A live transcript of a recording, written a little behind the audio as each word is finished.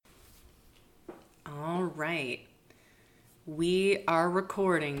right. We are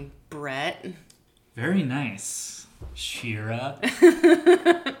recording, Brett. Very nice, Shira.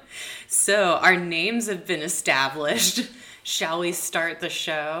 So, our names have been established. Shall we start the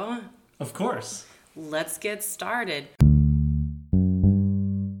show? Of course. Let's get started.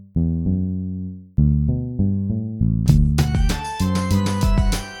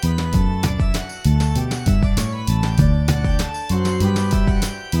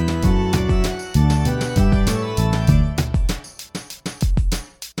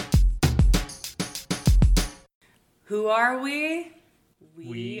 Who are we?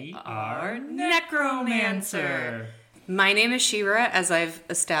 We are Necromancer. My name is Shira, as I've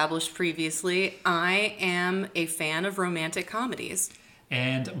established previously. I am a fan of romantic comedies.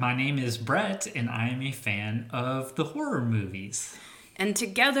 And my name is Brett, and I am a fan of the horror movies. And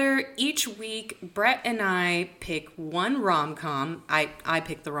together, each week, Brett and I pick one rom-com. I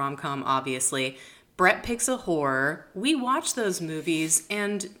pick the rom-com, obviously. Brett picks a horror. We watch those movies,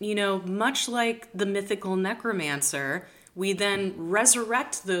 and, much like the mythical Necromancer, we then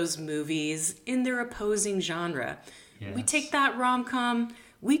resurrect those movies in their opposing genre. Yes. We take that rom-com,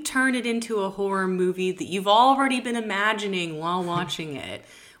 we turn it into a horror movie that you've already been imagining while watching it.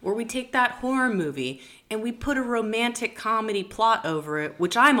 Or we take that horror movie and we put a romantic comedy plot over it,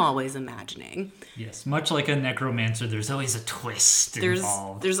 which I'm always imagining. Yes, much like a Necromancer, there's always a twist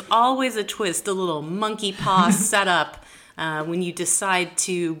involved. There's always a twist, a little monkey paw setup. When you decide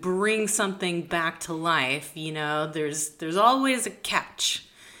to bring something back to life, there's always a catch.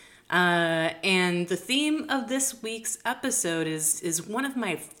 And the theme of this week's episode is one of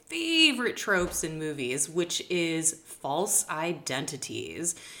my favorite tropes in movies, which is false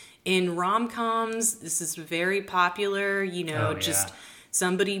identities. In rom-coms, this is very popular, just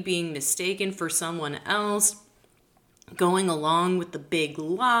somebody being mistaken for someone else, going along with the big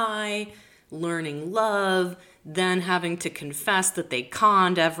lie, learning love, then having to confess that they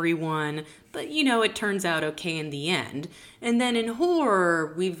conned everyone, but it turns out okay in the end. And then in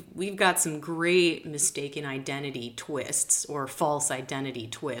horror, we've got some great mistaken identity twists or false identity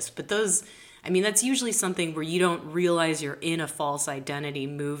twists, but that's usually something where you don't realize you're in a false identity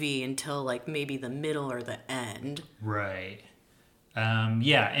movie until like maybe the middle or the end. Right.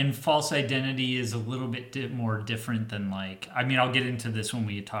 And false identity is a little bit more different than I'll get into this when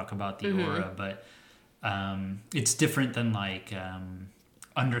we talk about the aura, but it's different than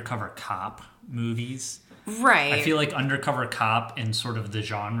undercover cop movies. Right. I feel like undercover cop and sort of the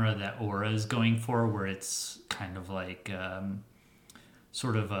genre that Aura is going for, where it's kind of like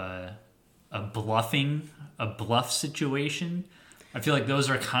sort of a bluff situation. I feel like those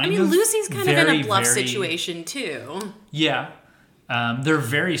are kind of Lucy's kind of in a bluff situation too. Yeah. They're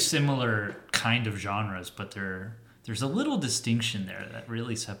very similar kind of genres, but there's a little distinction there that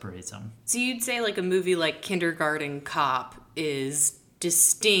really separates them. So you'd say like a movie like Kindergarten Cop is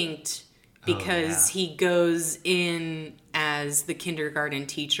distinct because he goes in as the kindergarten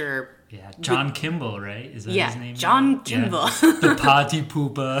teacher. Yeah, John Kimball, right? Is that his name? John Kimball. Yeah. The potty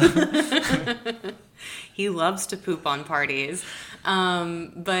pooper. He loves to poop on parties. So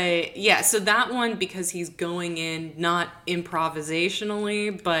that one, because he's going in not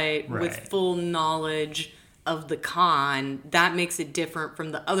improvisationally, but with full knowledge of the con, that makes it different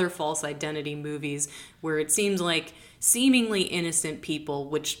from the other false identity movies where it seems like seemingly innocent people,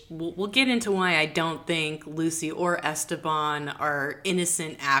 which we'll get into why I don't think Lucy or Esteban are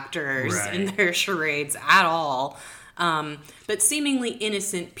innocent actors in their charades at all. But seemingly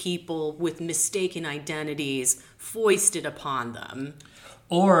innocent people with mistaken identities foisted upon them.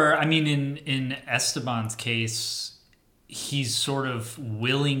 Or, in Esteban's case, he's sort of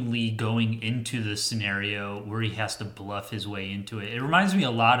willingly going into the scenario where he has to bluff his way into it. It reminds me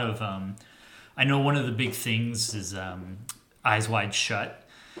a lot of, I know one of the big things is Eyes Wide Shut.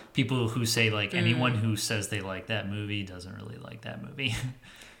 People who say, anyone who says they like that movie doesn't really like that movie.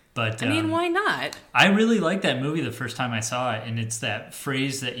 But why not? I really liked that movie the first time I saw it, and it's that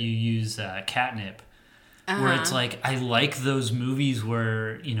phrase that you use, catnip, where it's like, I like those movies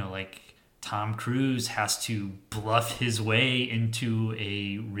where, Tom Cruise has to bluff his way into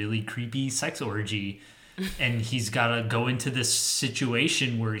a really creepy sex orgy, and he's got to go into this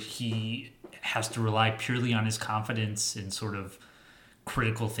situation where he has to rely purely on his confidence and sort of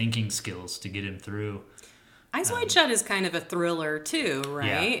critical thinking skills to get him through. Eyes Wide Shut is kind of a thriller too,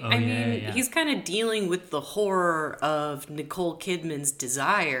 right? Yeah. He's kind of dealing with the horror of Nicole Kidman's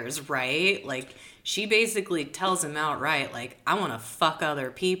desires, right? Like, she basically tells him outright, I want to fuck other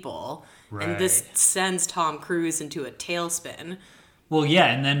people. Right. And this sends Tom Cruise into a tailspin. Well, yeah,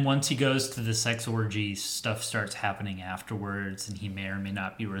 and then once he goes to the sex orgy, stuff starts happening afterwards, and he may or may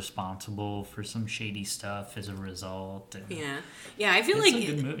not be responsible for some shady stuff as a result. And yeah. I feel it's like a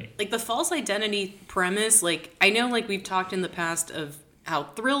good movie. Like the false identity premise. Like I know, like we've talked in the past of how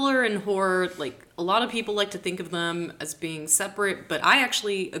thriller and horror, like a lot of people like to think of them as being separate, but I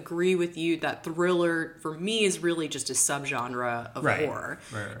actually agree with you that thriller for me is really just a subgenre of horror.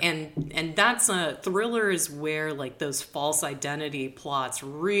 Right. And that's a thriller is where like those false identity plots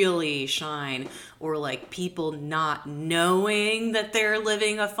really shine, or like people not knowing that they're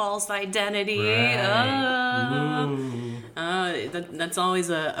living a false identity. That's always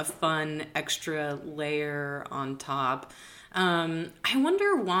a fun extra layer on top. I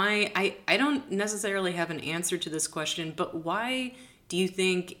wonder why, I don't necessarily have an answer to this question, but why do you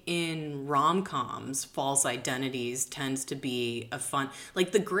think in rom-coms false identities tends to be a fun,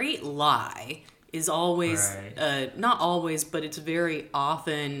 like The Great Lie is always, not always, but it's very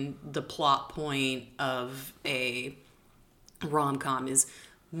often the plot point of a rom-com is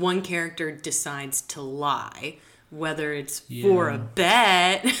one character decides to lie, whether it's for a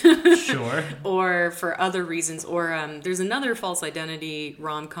bet Sure. or for other reasons. Or there's another false identity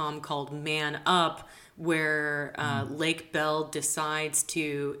rom-com called Man Up, where Lake Bell decides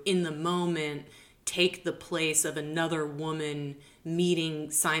to, in the moment, take the place of another woman meeting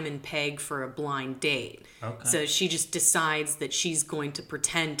Simon Pegg for a blind date. Okay. So she just decides that she's going to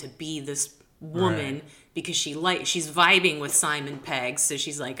pretend to be this woman because she's vibing with Simon Pegg, so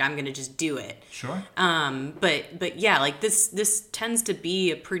she's like, I'm gonna just do it. Sure. But yeah, like this tends to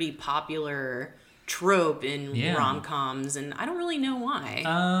be a pretty popular trope in rom-coms, and I don't really know why.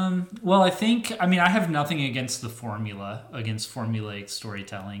 Well, I have nothing against formulaic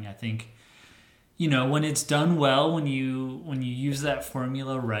storytelling. I think, when it's done well, when you use that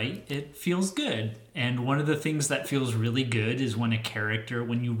formula right, it feels good. And one of the things that feels really good is when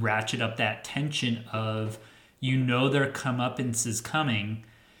you ratchet up that tension of, their comeuppance is coming,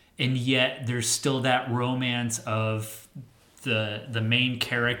 and yet there's still that romance of the main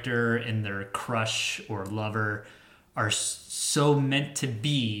character and their crush or lover are so meant to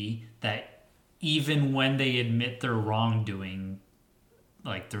be that even when they admit their wrongdoing,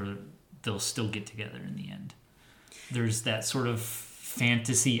 like they'll still get together in the end. There's that sort of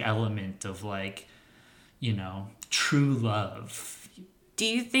fantasy element of like, true love. Do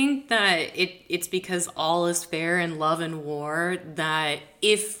you think that it's because all is fair in love and war, that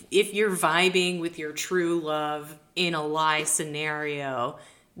if you're vibing with your true love in a lie scenario,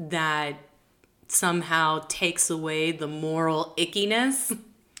 that somehow takes away the moral ickiness?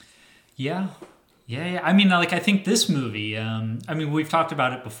 Yeah. I think this movie, we've talked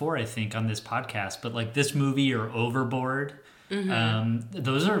about it before, I think, on this podcast, but like this movie or Overboard,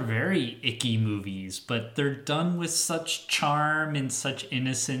 those are very icky movies, but they're done with such charm and such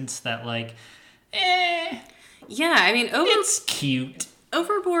innocence that like, Yeah, it's cute.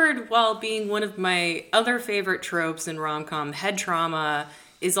 Overboard, while being one of my other favorite tropes in rom-com, head trauma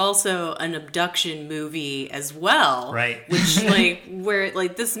is also an abduction movie as well. Right. Which, where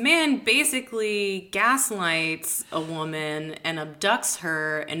this man basically gaslights a woman and abducts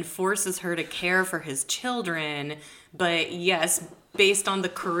her and forces her to care for his children. But yes, based on the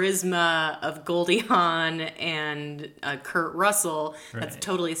charisma of Goldie Hawn and Kurt Russell, that's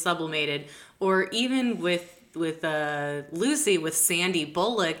totally sublimated. Or even with Lucy, with Sandy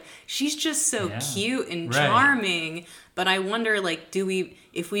Bullock, she's just so cute and charming. But I wonder,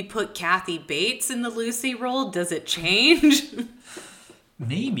 if we put Kathy Bates in the Lucy role, does it change?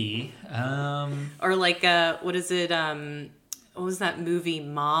 Maybe. Or what is it? What was that movie,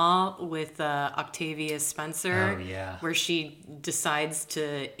 Ma, with Octavia Spencer? Oh, yeah. Where she decides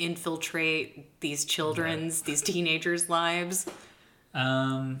to infiltrate these teenagers' lives.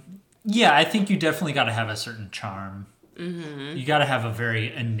 Yeah, I think you definitely got to have a certain charm. Mm-hmm. You got to have a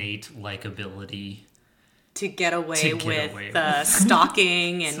very innate likability. To get away with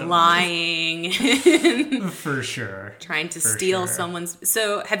stalking and lying. For sure. Trying to steal someone's...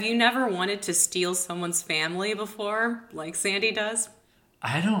 So, have you never wanted to steal someone's family before, like Sandy does?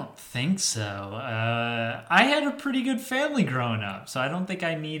 I don't think so. I had a pretty good family growing up, so I don't think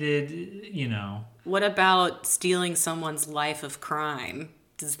I needed, What about stealing someone's life of crime?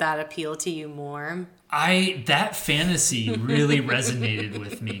 Does that appeal to you more? That fantasy really resonated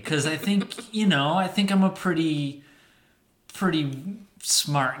with me because I think I'm a pretty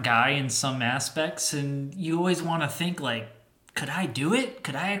smart guy in some aspects, and you always want to think like, could I do it?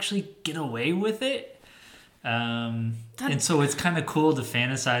 Could I actually get away with it? And so it's kind of cool to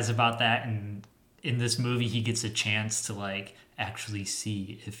fantasize about that, and in this movie he gets a chance to actually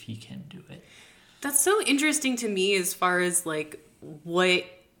see if he can do it. That's so interesting to me as far as what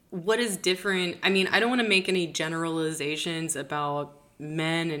is different. I mean, I don't want to make any generalizations about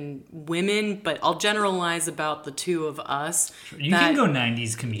men and women, but I'll generalize about the two of us. You can go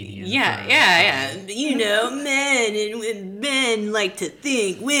 90s comedian. Yeah. You know, men like to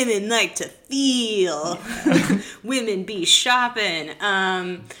think, women like to feel. Women be shopping.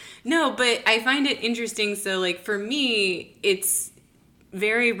 No, but I find it interesting. So, like, for me, it's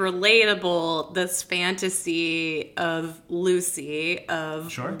very relatable, this fantasy of Lucy,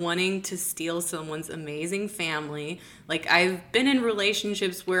 of wanting to steal someone's amazing family. Like, I've been in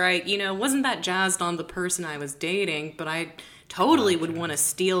relationships where I, wasn't that jazzed on the person I was dating, but I totally would want to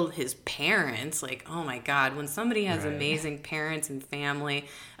steal his parents. Like, oh my God, when somebody has amazing parents and family,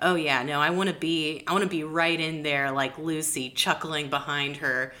 oh yeah, no, I want to be right in there like Lucy, chuckling behind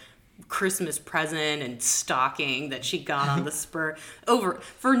her Christmas present and stocking that she got on the spur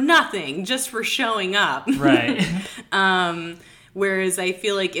for nothing, just for showing up. Right. Whereas I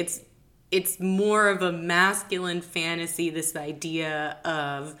feel like it's more of a masculine fantasy, this idea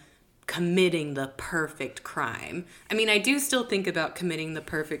of committing the perfect crime. I mean, I do still think about committing the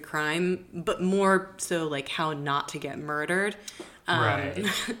perfect crime, but more so like how not to get murdered. Right.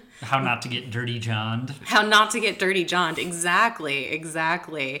 How not to get dirty johned. How not to get dirty johned.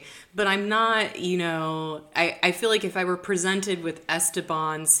 Exactly. But I'm not, I feel like if I were presented with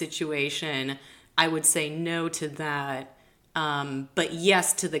Esteban's situation, I would say no to that, but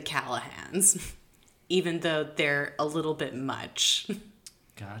yes to the Callahans, even though they're a little bit much.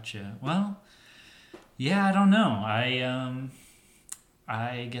 Gotcha. Well, yeah, I don't know.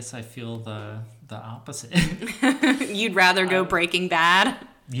 I guess I feel the opposite. You'd rather go Breaking Bad?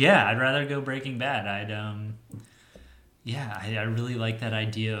 Yeah, I'd rather go Breaking Bad. I really like that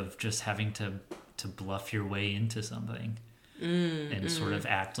idea of just having to bluff your way into something and sort of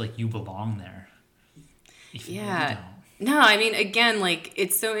act like you belong there. Yeah. No, I mean, again, like,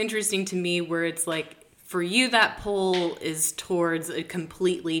 it's so interesting to me where it's like, for you, that pull is towards a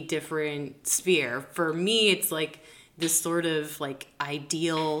completely different sphere. For me, it's like this sort of like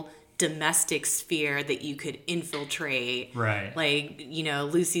ideal domestic sphere that you could infiltrate. Right. Like,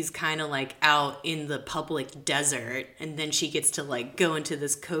 Lucy's kind of like out in the public desert, and then she gets to like go into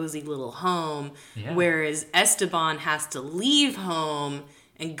this cozy little home. Yeah. Whereas Esteban has to leave home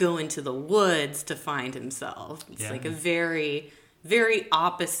and go into the woods to find himself. It's like a very, very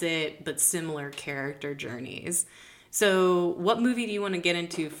opposite but similar character journeys. So what movie do you want to get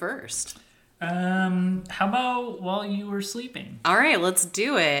into first? How about While You Were Sleeping? All right, let's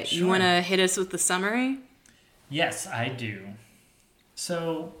do it. Sure. You want to hit us with the summary? Yes, I do.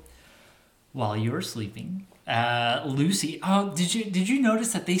 So, While You Were Sleeping, Lucy. Oh, did you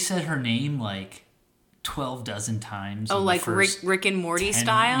notice that they said her name like 12 dozen times? Oh, like Rick and Morty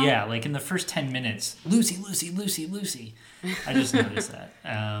style? Yeah, like in the first 10 minutes. Lucy. I just noticed that.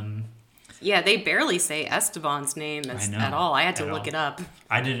 Yeah, they barely say Esteban's name at all. I had to look it up.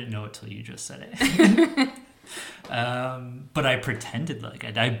 I didn't know it till you just said it. But I pretended like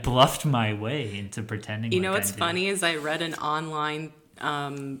it. I bluffed my way into pretending. You know what's funny is I read an online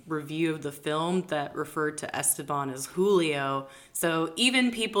review of the film that referred to Esteban as Julio. So even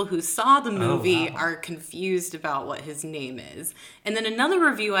people who saw the movie are confused about what his name is. And then another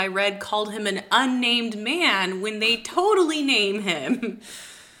review I read called him an unnamed man when they totally name him.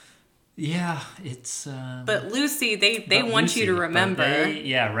 Yeah, it's... but Lucy, they want Lucy, you to remember.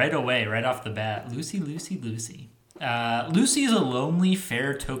 Right away, right off the bat. Lucy. Lucy is a lonely,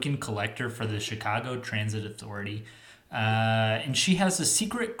 fair token collector for the Chicago Transit Authority. And she has a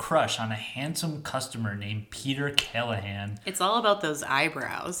secret crush on a handsome customer named Peter Callahan. It's all about those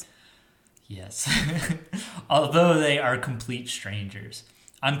eyebrows. Yes. Although they are complete strangers.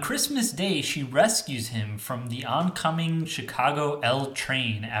 On Christmas Day, she rescues him from the oncoming Chicago L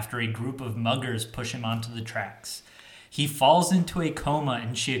train after a group of muggers push him onto the tracks. He falls into a coma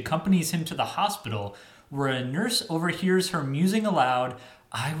and she accompanies him to the hospital, where a nurse overhears her musing aloud,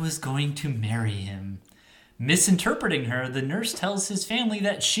 "I was going to marry him." Misinterpreting her, the nurse tells his family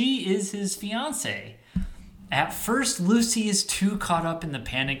that she is his fiancée. At first, Lucy is too caught up in the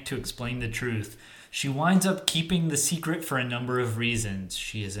panic to explain the truth. She winds up keeping the secret for a number of reasons.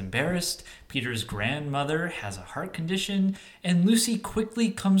 She is embarrassed, Peter's grandmother has a heart condition, and Lucy quickly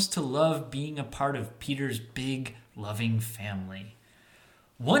comes to love being a part of Peter's big, loving family.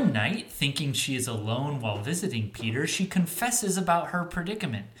 One night, thinking she is alone while visiting Peter, she confesses about her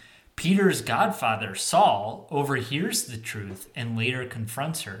predicament. Peter's godfather, Saul, overhears the truth and later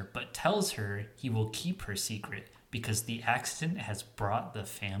confronts her, but tells her he will keep her secret because the accident has brought the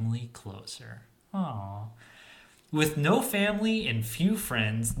family closer. Aww. With no family and few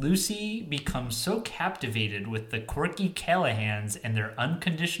friends, Lucy becomes so captivated with the quirky Callahans and their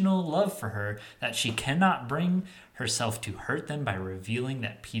unconditional love for her that she cannot bring herself to hurt them by revealing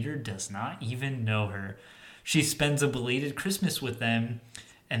that Peter does not even know her. She spends a belated Christmas with them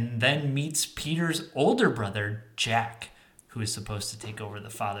and then meets Peter's older brother, Jack, who is supposed to take over the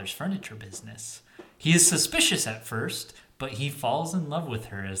father's furniture business. He is suspicious at first, but he falls in love with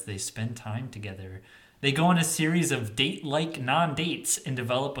her as they spend time together. They go on a series of date-like non-dates and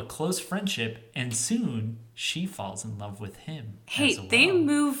develop a close friendship, and soon she falls in love with him. Hey, they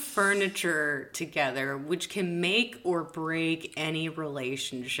move furniture together, which can make or break any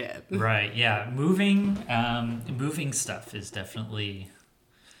relationship. Right, yeah. Moving stuff is definitely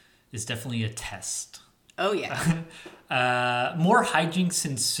a test. Oh, yeah. More hijinks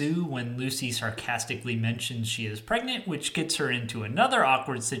ensue when Lucy sarcastically mentions she is pregnant, which gets her into another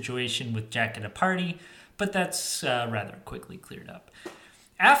awkward situation with Jack at a party, but that's rather quickly cleared up.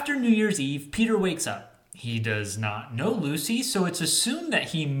 After New Year's Eve, Peter wakes up. He does not know Lucy, so it's assumed that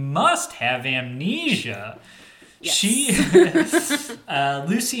he must have amnesia. Yes.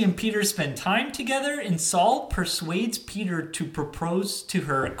 Lucy and Peter spend time together, and Saul persuades Peter to propose to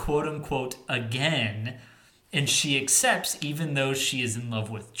her, quote-unquote, again, and she accepts even though she is in love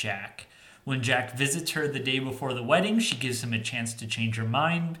with Jack. When Jack visits her the day before the wedding, she gives him a chance to change her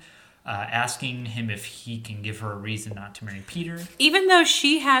mind, asking him if he can give her a reason not to marry Peter. Even though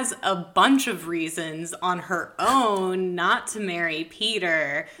she has a bunch of reasons on her own not to marry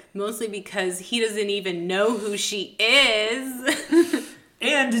Peter, mostly because he doesn't even know who she is.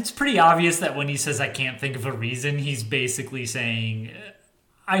 And it's pretty obvious that when he says, I can't think of a reason, he's basically saying,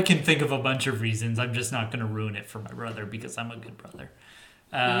 I can think of a bunch of reasons. I'm just not going to ruin it for my brother because I'm a good brother.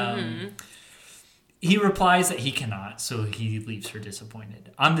 He replies that he cannot, so he leaves her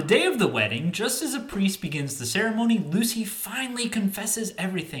disappointed. On the day of the wedding, just as a priest begins the ceremony, Lucy finally confesses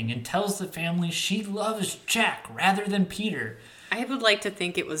everything and tells the family she loves Jack rather than Peter. I would like to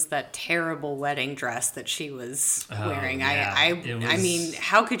think it was that terrible wedding dress that she was wearing. Yeah. I mean,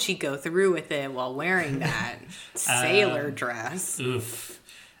 how could she go through with it while wearing that sailor dress? Oof.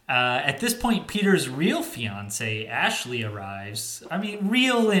 At this point, Peter's real fiancée, Ashley, arrives. I mean,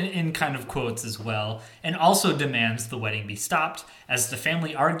 real in kind of quotes as well, and also demands the wedding be stopped. As the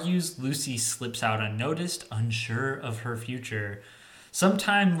family argues, Lucy slips out unnoticed, unsure of her future.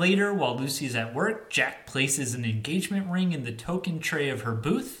 Sometime later, while Lucy's at work, Jack places an engagement ring in the token tray of her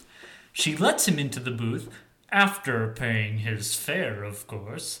booth. She lets him into the booth, after paying his fare, of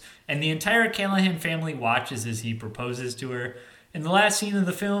course, and the entire Callahan family watches as he proposes to her. In the last scene of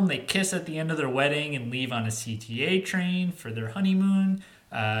the film, they kiss at the end of their wedding and leave on a CTA train for their honeymoon.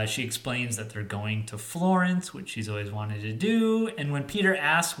 She explains that they're going to Florence, which she's always wanted to do. And when Peter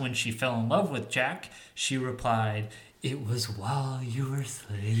asks when she fell in love with Jack, she replied, "It was while you were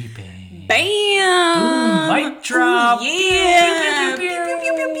sleeping." Bam! Boom, mic drop. Ooh, yeah! Pew, pew,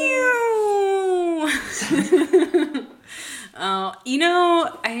 pew, pew, pew.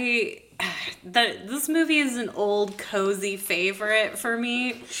 This movie is an old cozy favorite for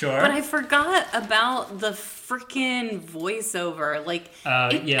me. Sure. But I forgot about the freaking voiceover. Like,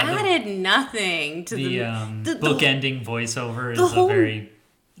 it added nothing to the bookending voiceover is a very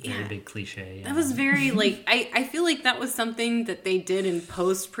big cliche. That was very, like, I feel like that was something that they did in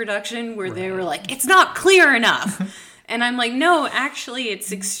post-production where they were like, it's not clear enough. And I'm like, no, actually,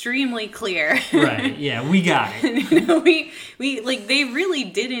 it's extremely clear. Right, yeah, we got it. we like, they really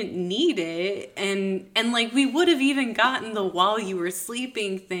didn't need it. And like, we would have even gotten the while you were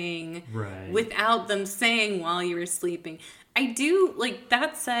sleeping thing without them saying while you were sleeping. I do, like,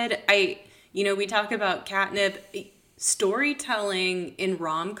 that said, we talk about catnip. Storytelling in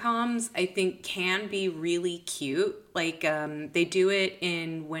rom-coms, I think, can be really cute. Like, they do it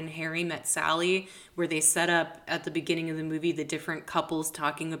in When Harry Met Sally, where they set up at the beginning of the movie the different couples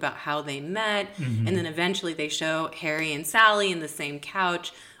talking about how they met, and then eventually they show Harry and Sally in the same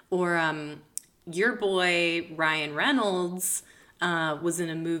couch. Or your boy Ryan Reynolds was in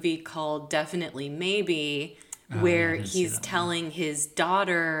a movie called Definitely Maybe, where he's telling his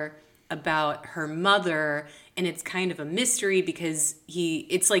daughter about her mother, and it's kind of a mystery because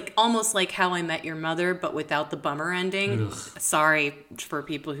it's like almost like How I Met Your Mother, but without the bummer ending. Ugh. Sorry for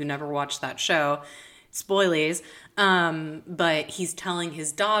people who never watched that show. Spoilies. But he's telling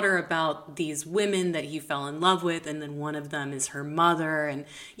his daughter about these women that he fell in love with, and then one of them is her mother. And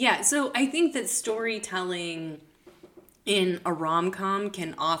yeah, so I think that storytelling in a rom-com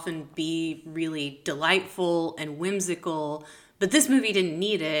can often be really delightful and whimsical, but this movie didn't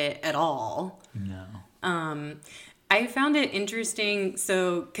need it at all. No. I found it interesting.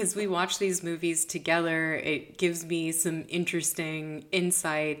 So, because we watch these movies together, it gives me some interesting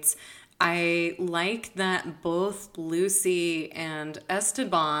insights. I like that both Lucy and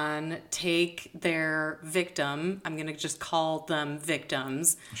Esteban take their victim. I'm going to just call them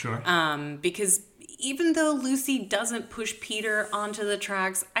victims. Sure. Because even though Lucy doesn't push Peter onto the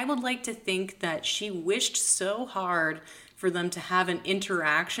tracks, I would like to think that she wished so hard for them to have an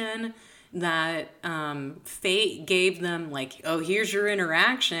interaction that fate gave them, like, oh, here's your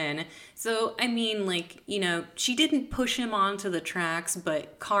interaction. So, I mean, like, you know, she didn't push him onto the tracks,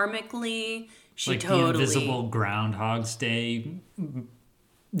 but karmically, she like totally... the invisible Groundhog's Day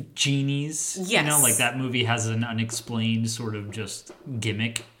genies. Yes. You know, like that movie has an unexplained sort of just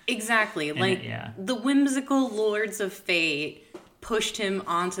gimmick. Exactly. Like, the whimsical lords of fate pushed him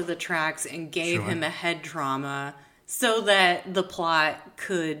onto the tracks and gave him a head trauma so that the plot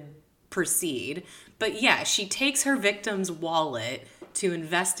could proceed. But yeah, she takes her victim's wallet to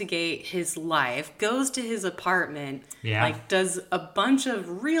investigate his life, goes to his apartment, like does a bunch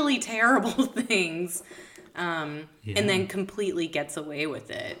of really terrible things, and then completely gets away with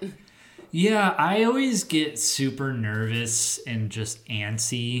it. Yeah, I always get super nervous and just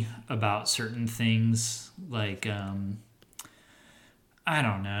antsy about certain things. Like, I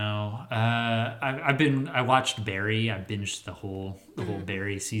don't know. I watched Barry. I binged the whole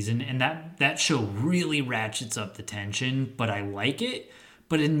Barry season, and that show really ratchets up the tension. But I like it.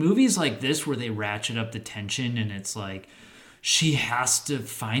 But in movies like this, where they ratchet up the tension, and it's like she has to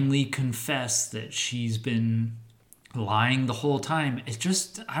finally confess that she's been lying the whole time. It's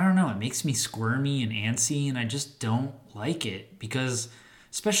just, I don't know. It makes me squirmy and antsy, and I just don't like it because.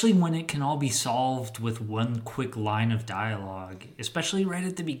 Especially when it can all be solved with one quick line of dialogue, especially right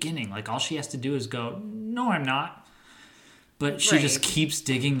at the beginning. Like, all she has to do is go, no, I'm not. But she just keeps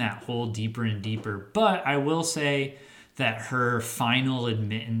digging that hole deeper and deeper. But I will say that her final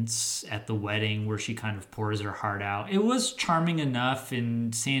admittance at the wedding, where she kind of pours her heart out, it was charming enough.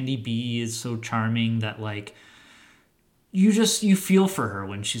 And Sandy B is so charming that, like, you feel for her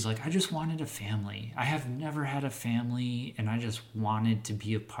when she's like, I just wanted a family. I have never had a family, and I just wanted to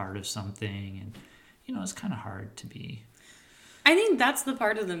be a part of something. And, you know, it's kind of hard to be. I think that's the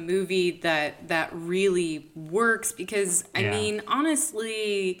part of the movie that really works because, I mean,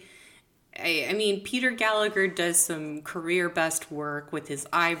 honestly, I mean, Peter Gallagher does some career best work with his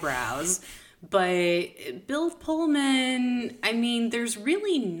eyebrows. But Bill Pullman, I mean, there's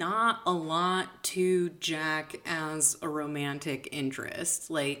really not a lot to Jack as a romantic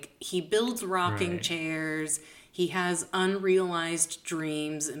interest. Like, he builds rocking chairs. He has unrealized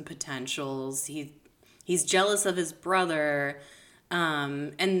dreams and potentials. He's jealous of his brother.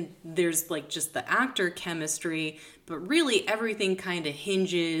 And there's, like, just the actor chemistry, but really everything kind of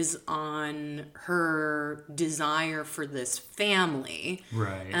hinges on her desire for this family.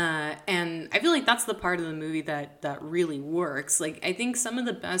 Right. And I feel like that's the part of the movie that really works. Like, I think some of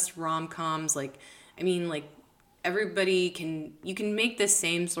the best rom-coms, like, I mean, like, you can make the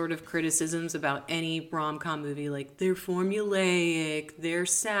same sort of criticisms about any rom-com movie. Like, they're formulaic, they're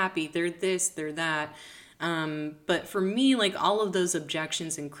sappy, they're this, they're that. But for me, like, all of those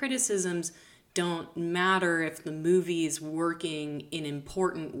objections and criticisms don't matter if the movie is working in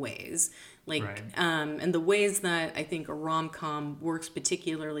important ways. Like, and the ways that I think a rom-com works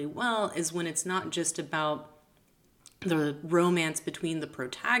particularly well is when it's not just about the romance between the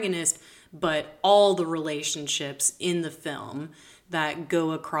protagonist, but all the relationships in the film that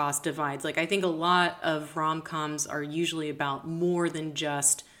go across divides. Like, I think a lot of rom-coms are usually about more than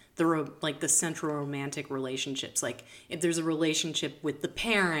just the central romantic relationships. Like, if there's a relationship with the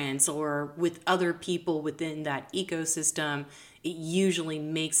parents or with other people within that ecosystem, it usually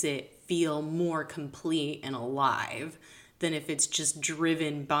makes it feel more complete and alive than if it's just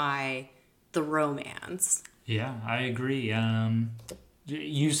driven by the romance. Yeah, I agree.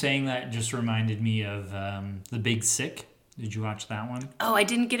 You saying that just reminded me of The Big Sick. Did you watch that one? Oh, I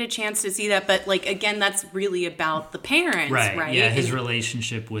didn't get a chance to see that, but, like, again, that's really about the parents, right? Yeah, his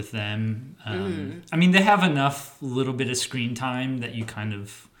relationship with them. I mean, they have enough little bit of screen time that you kind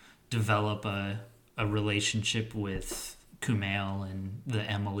of develop a relationship with Kumail and the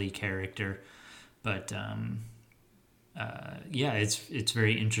Emily character. But yeah, it's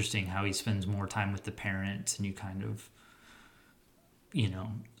very interesting how he spends more time with the parents, and you kind of, you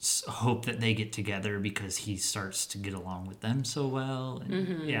know, hope that they get together because he starts to get along with them so well.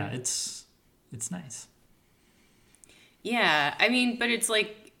 And yeah, it's nice. Yeah, I mean, but it's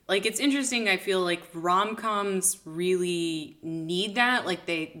like it's interesting. I feel like rom-coms really need that. Like,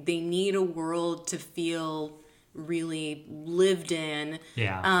 they need a world to feel really lived in.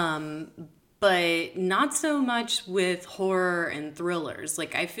 Yeah. but not so much with horror and thrillers.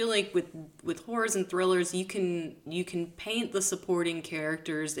 Like, I feel like with horrors and thrillers, you can paint the supporting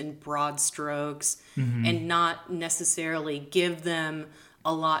characters in broad strokes and not necessarily give them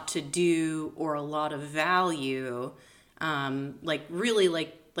a lot to do or a lot of value. Like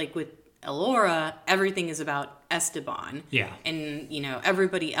with Elora, everything is about Esteban. Yeah. And,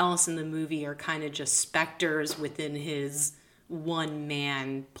 everybody else in the movie are kind of just specters within his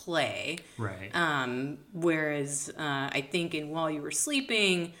one-man play. Right. Whereas I think in While You Were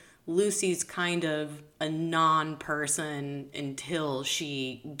Sleeping, Lucy's kind of a non-person until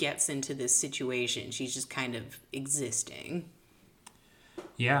she gets into this situation. She's just kind of existing.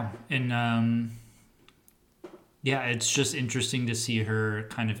 Yeah. And it's just interesting to see her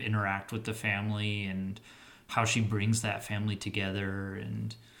kind of interact with the family and how she brings that family together.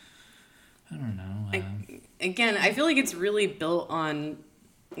 And I don't know. Again, I feel like it's really built on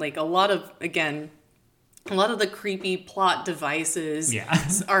like a lot of the creepy plot devices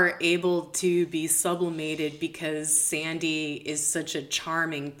are able to be sublimated because Sandy is such a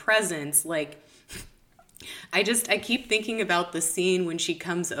charming presence. Like, I keep thinking about the scene when she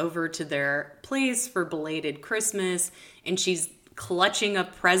comes over to their place for belated Christmas and she's clutching a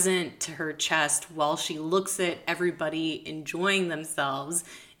present to her chest while she looks at everybody enjoying themselves.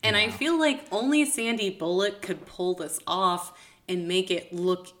 And I feel like only Sandy Bullock could pull this off and make it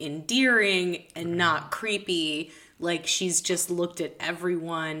look endearing and not creepy, like she's just looked at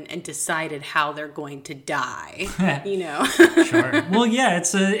everyone and decided how they're going to die, Sure. Well, yeah,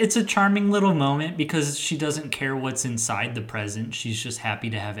 it's a charming little moment because she doesn't care what's inside the present. She's just happy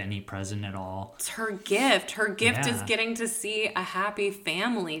to have any present at all. It's her gift. Her gift is getting to see a happy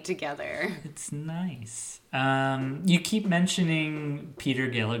family together. It's nice. You keep mentioning Peter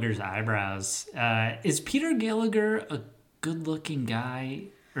Gallagher's eyebrows. Is Peter Gallagher a good-looking guy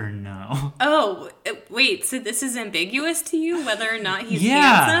or no? Oh, wait, so this is ambiguous to you whether or not he's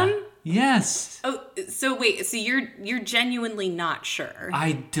handsome? Yes. Oh, so wait, so you're genuinely not sure?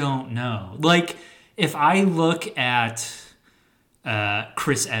 I don't know. Like, if I look at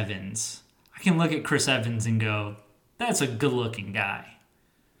Chris Evans, I can look at Chris Evans and go, that's a good-looking guy.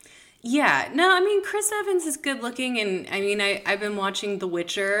 Yeah, no, I mean, Chris Evans is good looking, and I mean, I've been watching The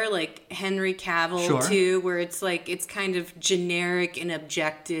Witcher, like Henry Cavill too, where it's like, it's kind of generic and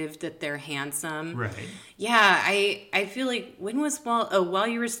objective that they're handsome. Right. Yeah, I feel like, While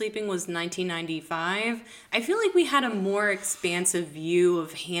You Were Sleeping was 1995. I feel like we had a more expansive view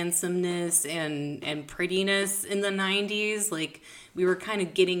of handsomeness and prettiness in the 90s. Like, we were kind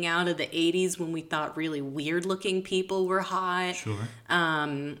of getting out of the 80s when we thought really weird looking people were hot. Sure.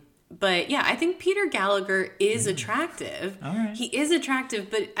 But yeah, I think Peter Gallagher is attractive. All right. He is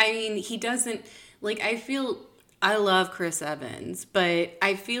attractive, but I mean, he doesn't, like, I love Chris Evans, but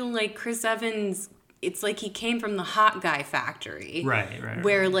I feel like Chris Evans, it's like he came from the hot guy factory. Right.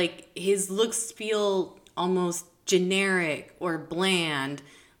 Where, like, his looks feel almost generic or bland.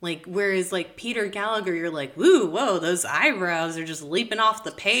 Like, whereas, like, Peter Gallagher, you're like, whoa, those eyebrows are just leaping off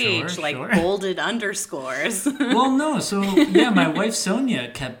the page, bolded underscores. Well, no, so, yeah, my wife Sonia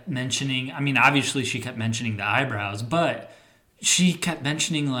kept mentioning, I mean, obviously she kept mentioning the eyebrows, but she kept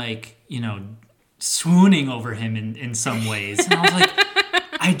mentioning, like, swooning over him in some ways. And I was like,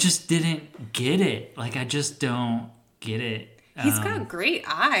 I just didn't get it. Like, I just don't get it. He's got great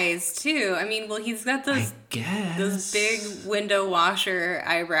eyes, too. I mean, well, he's got those big window washer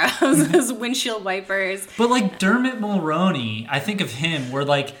eyebrows, those windshield wipers. But, like, Dermot Mulroney, I think of him where,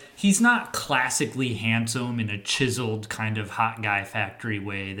 like, he's not classically handsome in a chiseled kind of hot guy factory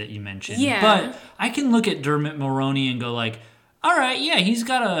way that you mentioned. Yeah. But I can look at Dermot Mulroney and go, like, all right, yeah, he's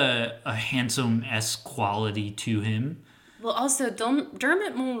got a handsome-esque quality to him. Well, also, Dermot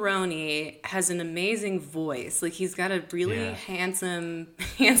Mulroney has an amazing voice. Like, he's got a really handsome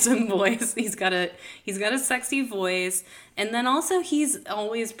voice. He's got a sexy voice, and then also he's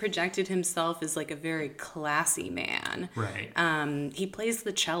always projected himself as like a very classy man. Right. He plays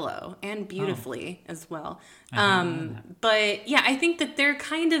the cello and beautifully as well. But yeah, I think that they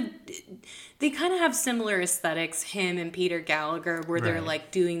kind of have similar aesthetics, him and Peter Gallagher, where they're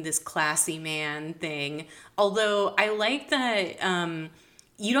like doing this classy man thing. Although I like that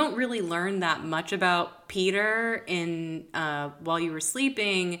you don't really learn that much about Peter in While You Were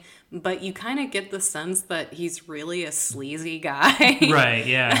Sleeping, but you kind of get the sense that he's really a sleazy guy. Right,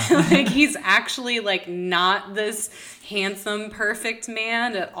 yeah. Like, he's actually like not this handsome, perfect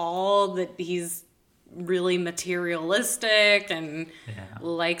man at all, that he's really materialistic and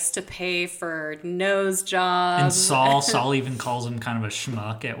likes to pay for nose jobs. And Saul even calls him kind of a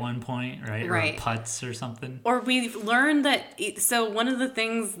schmuck at one point, right? Or a putz or something. Or we've learned that, so one of the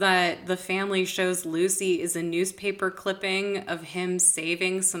things that the family shows Lucy is a newspaper clipping of him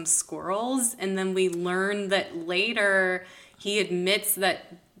saving some squirrels. And then we learn that later he admits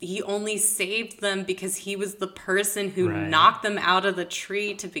that he only saved them because he was the person who knocked them out of the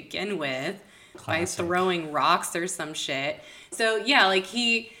tree to begin with. Classic. By throwing rocks or some shit. So yeah, like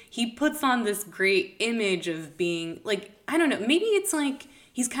he puts on this great image of being like, I don't know, maybe it's like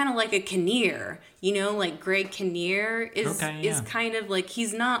he's kind of like a Kinnear, you know, like Greg Kinnear is kind of like,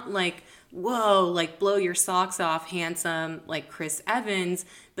 he's not like, whoa, like blow your socks off handsome like Chris Evans,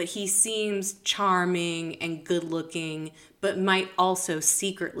 but he seems charming and good looking, but might also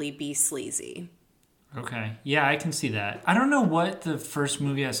secretly be sleazy. Okay. Yeah, I can see that. I don't know what the first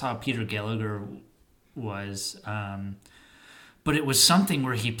movie I saw Peter Gallagher was, but it was something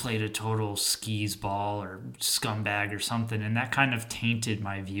where he played a total skis-ball or scumbag or something, and that kind of tainted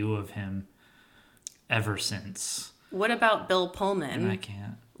my view of him ever since. What about Bill Pullman? And I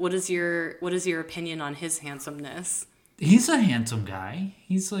can't. What is your opinion on his handsomeness? He's a handsome guy.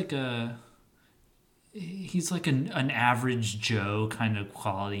 He's like an average Joe kind of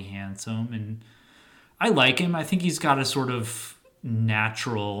quality handsome, and I like him. I think he's got a sort of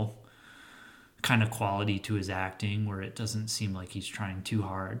natural kind of quality to his acting where it doesn't seem like he's trying too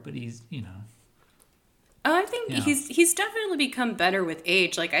hard, but he's, you know. Oh, I think he's definitely become better with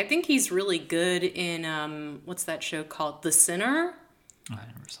age. Like, I think he's really good in what's that show called? The Sinner? I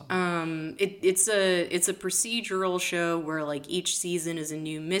never saw that. It's a procedural show where like each season is a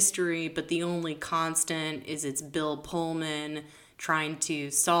new mystery, but the only constant is it's Bill Pullman trying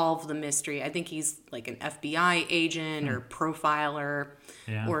to solve the mystery. I think he's like an FBI agent or profiler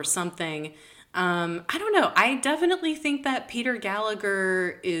or something. I don't know. I definitely think that Peter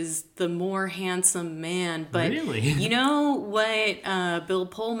Gallagher is the more handsome man. But really? You know what Bill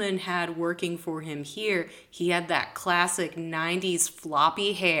Pullman had working for him here? He had that classic 90s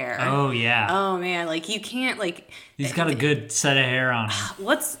floppy hair. Oh, yeah. Oh, man. Like, you can't, like... He's got a good set of hair on him.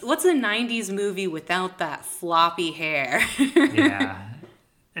 What's a 90s movie without that floppy hair? Yeah.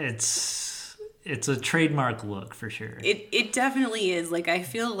 It's a trademark look for sure. It definitely is. Like, I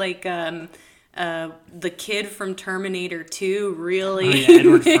feel like... the kid from Terminator 2 really...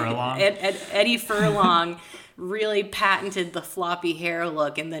 Edward Furlong. Eddie Furlong really patented the floppy hair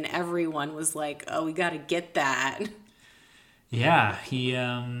look, and then everyone was like, oh, we got to get that. Yeah, he...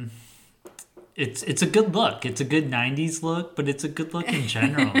 It's a good look. It's a good 90s look, but it's a good look in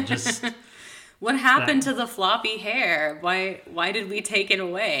general. Just... What happened to the floppy hair? Why did we take it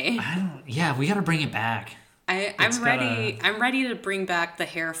away? Yeah, we got to bring it back. I'm ready to bring back the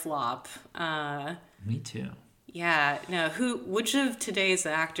hair flop. Me too. Yeah. No. Which of today's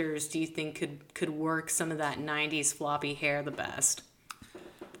actors do you think could work some of that 90s floppy hair the best?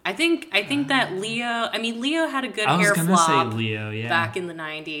 I think that Leo. I mean, Leo had a good hair flop. I was gonna say Leo. Yeah. Back in the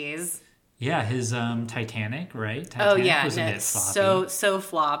 90s. Yeah, his Titanic, right? Titanic was a bit floppy. So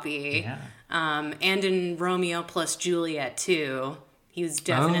floppy. Yeah. And in Romeo plus Juliet too. He was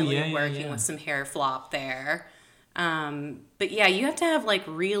definitely working with some hair flop there. But yeah, you have to have like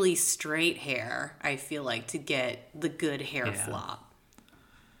really straight hair, I feel like, to get the good hair flop.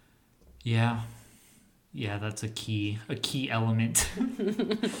 Yeah. Yeah, that's a key element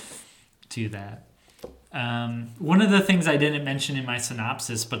to that. One of the things I didn't mention in my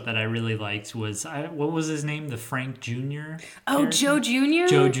synopsis, but that I really liked was, what was his name? The Frank Jr.? Oh, character? Joe Jr.?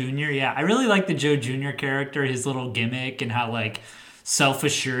 Joe Jr., yeah. I really liked the Joe Jr. character, his little gimmick, and how, like,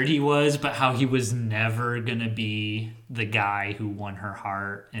 self-assured he was, but how he was never gonna be the guy who won her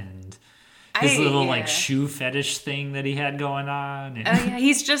heart, and his little like shoe fetish thing that he had going on. And... Oh yeah,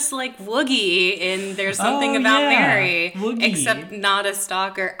 he's just like Woogie in There's Something About Mary, Woogie. Except not a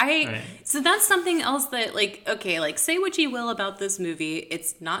stalker. So that's something else that like, okay, like say what you will about this movie,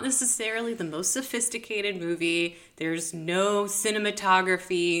 it's not necessarily the most sophisticated movie. There's no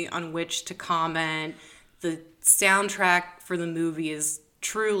cinematography on which to comment. The soundtrack for the movie is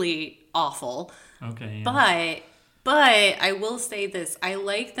truly awful. Okay. Yeah. But I will say this. I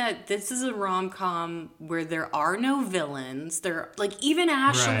like that this is a rom-com where there are no villains. There, like even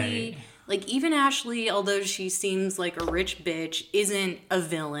Ashley, although she seems like a rich bitch, isn't a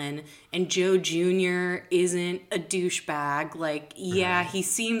villain, and Joe Jr. isn't a douchebag. Like, yeah, he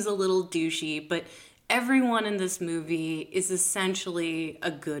seems a little douchey, but everyone in this movie is essentially a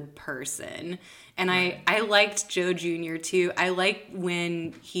good person. And I liked Joe Jr. too. I like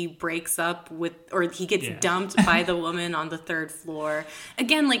when he breaks up with, or he gets dumped by the woman on the third floor.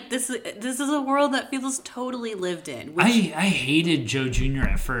 Again, like this is a world that feels totally lived in. I hated Joe Jr.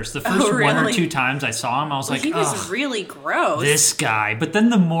 at first. The first one or two times I saw him, I was like, he was really gross. This guy. But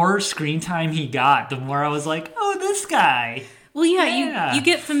then the more screen time he got, the more I was like, oh, this guy. Well, yeah. You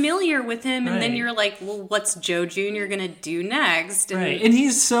get familiar with him, and then you're like, well, what's Joe Jr. gonna do next? And, and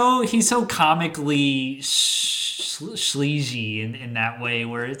he's so comically sleazy in that way,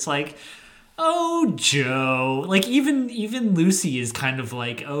 where it's like, oh, Joe. Like, even Lucy is kind of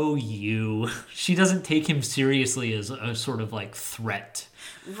like, oh, you. She doesn't take him seriously as a sort of, like, threat.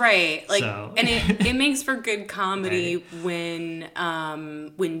 Right. Like, so. And it makes for good comedy when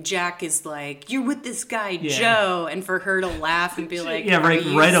Jack is like, you're with this guy, Joe, and for her to laugh and be like,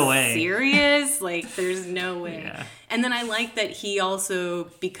 right away. Serious? Like, there's no way. Yeah. And then I like that he also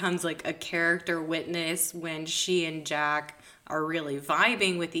becomes like a character witness when she and Jack are really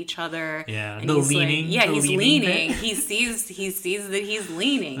vibing with each other. Yeah, and he's leaning. Like, he's leaning. He sees that he's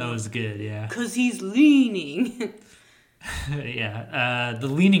leaning. That was good, yeah. 'Cause he's leaning. Yeah, the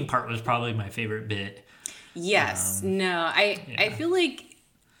leaning part was probably my favorite bit. Yes, I feel like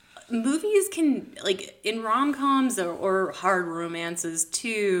movies can, like in rom-coms or hard romances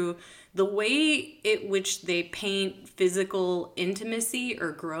too, the way in which they paint physical intimacy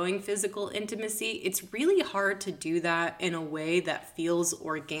or growing physical intimacy, it's really hard to do that in a way that feels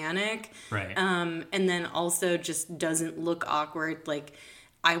organic. Right. And then also just doesn't look awkward. Like,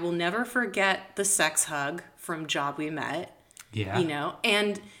 I will never forget the sex hug from Job We Met. Yeah. You know,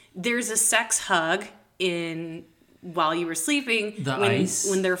 and there's a sex hug in While You Were Sleeping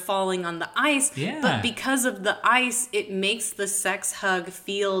when they're falling on the ice. Yeah. But because of the ice, it makes the sex hug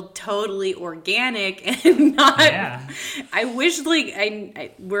feel totally organic and not. Yeah. I wish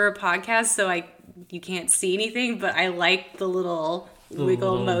we're a podcast, so you can't see anything, but I like the little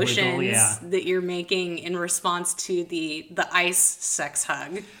wiggle motions that you're making in response to the ice sex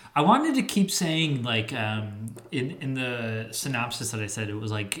hug. I wanted to keep saying, like, in the synopsis that I said, it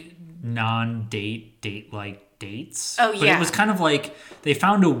was like date-like dates. Oh, yeah. But it was kind of like they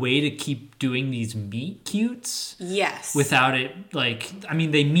found a way to keep doing these meet cutes. Yes. Without it, like, I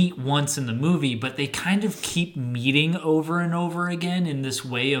mean, they meet once in the movie, but they kind of keep meeting over and over again in this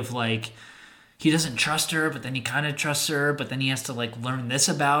way of, like, he doesn't trust her, but then he kind of trusts her, but then he has to, like, learn this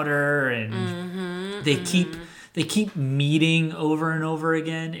about her, and they keep meeting over and over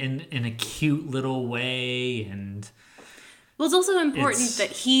again in a cute little way. And well, it's also important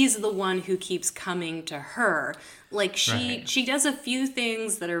that he's the one who keeps coming to her. Like, she does a few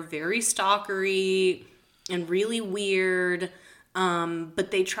things that are very stalkery and really weird,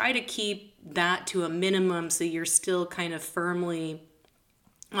 but they try to keep that to a minimum so you're still kind of firmly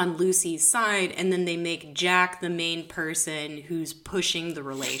on Lucy's side, and then they make Jack the main person who's pushing the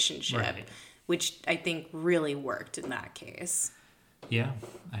relationship, which I think really worked in that case. Yeah,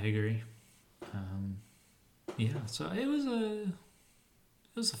 I agree. Yeah, so it was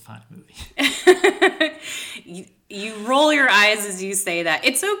a fine movie. You roll your eyes as you say that.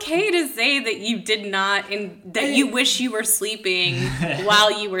 It's okay to say that you did not, and that you wish you were sleeping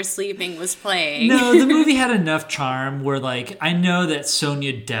while you were sleeping was playing. No, the movie had enough charm where, like, I know that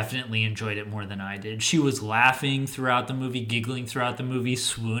Sonia definitely enjoyed it more than I did. She was laughing throughout the movie, giggling throughout the movie,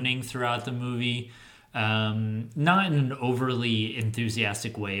 swooning throughout the movie. Not in an overly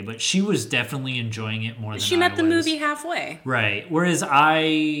enthusiastic way, but she was definitely enjoying it more than I was. She met the movie halfway. Right. Whereas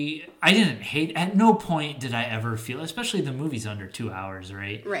I didn't hate, at no point did I ever feel, especially the movie's under 2 hours,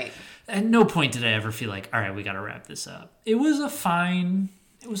 right? Right. At no point did I ever feel like, all right, we got to wrap this up. It was a fine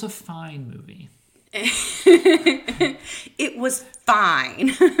movie. It was fine.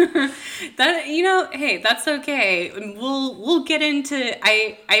 That, hey, that's okay. We'll get into.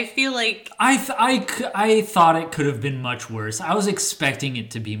 I feel like I thought it could have been much worse. I was expecting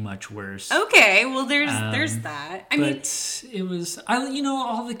it to be much worse. Okay, well there's that. I mean, it was.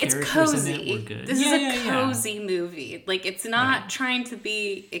 All the characters in it were good. This is a cozy movie. Like, it's not trying to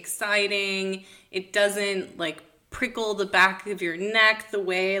be exciting. It doesn't like prickle the back of your neck the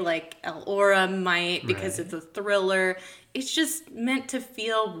way like El Aura might because it's a thriller. It's just meant to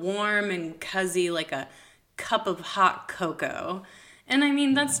feel warm and cozy like a cup of hot cocoa. And I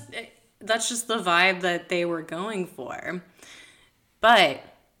mean, that's just the vibe that they were going for. But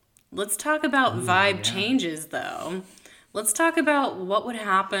let's talk about vibe changes, though. Let's talk about what would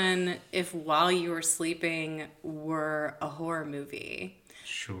happen if While You Were Sleeping were a horror movie.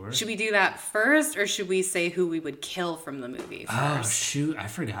 Sure. Should we do that first, or should we say who we would kill from the movie first? Oh, shoot. I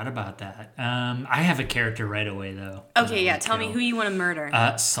forgot about that. I have a character right away, though. Okay, yeah. Tell me who you want to murder.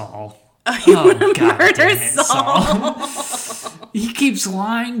 Saul. You want to murder Saul. He keeps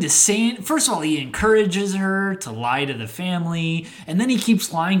lying to Sandy. First of all, he encourages her to lie to the family. And then he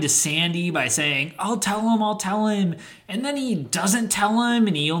keeps lying to Sandy by saying, I'll tell him. And then he doesn't tell him,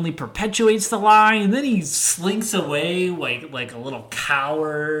 and he only perpetuates the lie. And then he slinks away like a little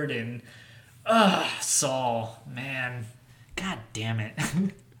coward. And, Saul, man. God damn it.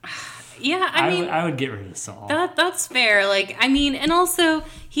 Yeah, I mean, I would get rid of Saul. That's fair. Like, I mean, and also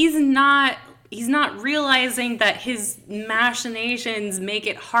he's not realizing that his machinations make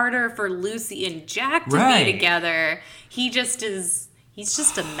it harder for Lucy and Jack to be together. He's just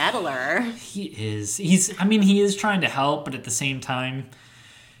a meddler. He is. He is trying to help, but at the same time,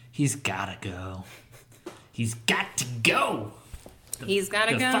 he's gotta go. He's got to go. He's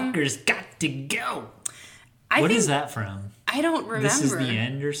gotta go. The fucker's got to go. What is that from? I don't remember. This is the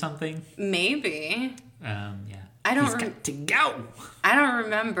end or something? Maybe. Yeah. He's got to go. I don't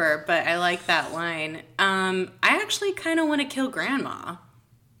remember, but I like that line. I actually kind of want to kill Grandma.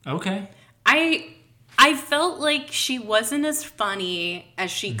 Okay. I felt like she wasn't as funny as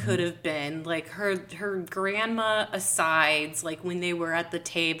she could have been. Like her grandma asides, like when they were at the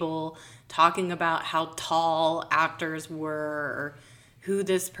table talking about how tall actors were, or who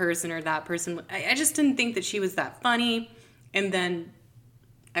this person or that person. I just didn't think that she was that funny. And then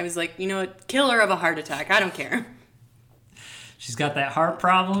I was like, you know what? Kill her of a heart attack. I don't care. She's got that heart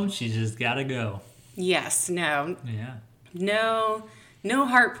problem. She's just got to go. Yes. No. Yeah. No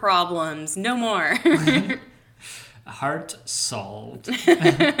heart problems. No more. Heart solved.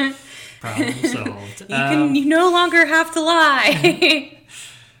 Problem solved. You no longer have to lie.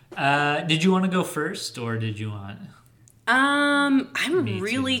 Did you want to go first, or did you want... I'm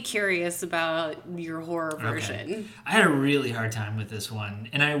really curious about your horror version. Okay. I had a really hard time with this one,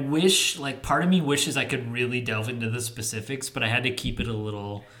 and I wish, like, part of me wishes I could really delve into the specifics, but I had to keep it a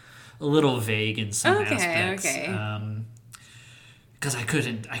little vague in some aspects. Okay. Because I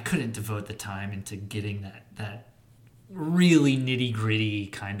couldn't devote the time into getting that really nitty gritty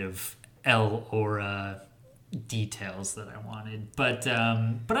kind of El Aura details that I wanted, but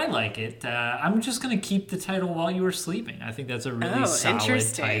I like it. I'm just gonna keep the title While You Were Sleeping. I think that's a really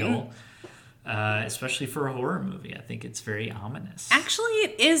solid title, especially for a horror movie. I think it's very ominous. Actually,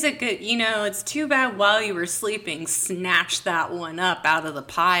 it is a good. It's too bad While You Were Sleeping snatched that one up out of the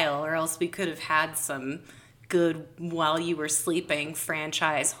pile, or else we could have had some good While You Were Sleeping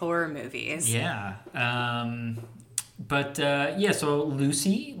franchise horror movies. Yeah. So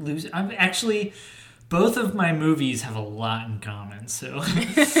Lucy. I'm actually. Both of my movies have a lot in common. So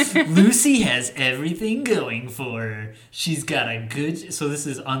Lucy has everything going for her. She's got a good... So this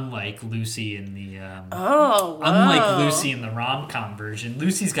is unlike Lucy in the... Unlike Lucy in the rom-com version.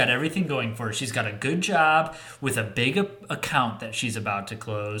 Lucy's got everything going for her. She's got a good job with a big account that she's about to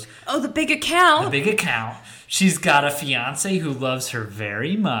close. Oh, the big account. The big account. She's got a fiancé who loves her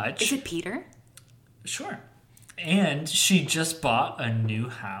very much. Is it Peter? Sure. And she just bought a new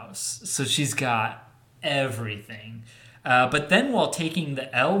house. So she's got... everything. But then while taking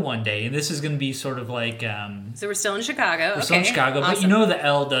the L one day, and this is going to be sort of like... so we're still in Chicago. We're still in Chicago, awesome. But the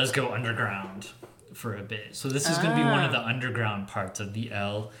L does go underground for a bit. So this is going to be one of the underground parts of the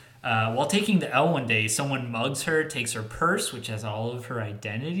L. While taking the L one day, someone mugs her, takes her purse, which has all of her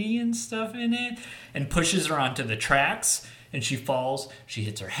identity and stuff in it, and pushes her onto the tracks. And she falls, she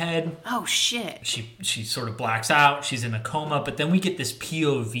hits her head. Oh, shit. She sort of blacks out, she's in a coma, but then we get this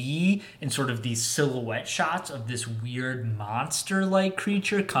POV and sort of these silhouette shots of this weird monster-like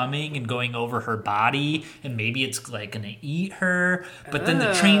creature coming and going over her body, and maybe it's like gonna eat her. But then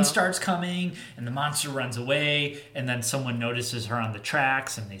the train starts coming, and the monster runs away, and then someone notices her on the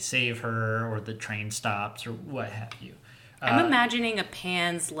tracks, and they save her, or the train stops, or what have you. I'm imagining a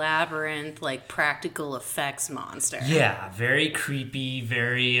Pan's Labyrinth, like, practical effects monster. Yeah, very creepy,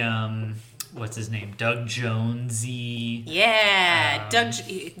 very, what's his name? Doug Jonesy. Yeah,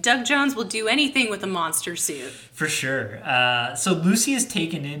 Doug Jones will do anything with a monster suit. For sure. So Lucy is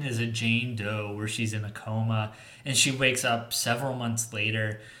taken in as a Jane Doe, where she's in a coma, and she wakes up several months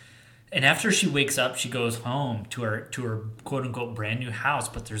later. And after she wakes up, she goes home to her quote-unquote brand new house,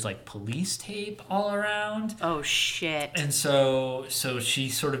 but there's like police tape all around. Oh, shit. And so she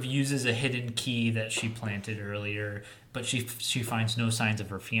sort of uses a hidden key that she planted earlier, but she finds no signs of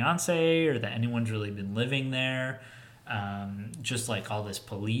her fiancé or that anyone's really been living there, just like all this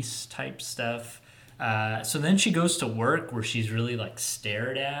police type stuff. So then she goes to work where she's really like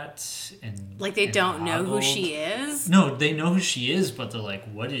stared at and Like they don't know who ogled. she is? No, they know who she is, but they're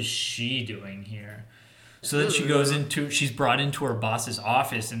like, what is she doing here? So then she's brought into her boss's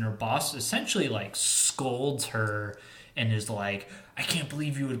office, and her boss essentially like scolds her and is like, I can't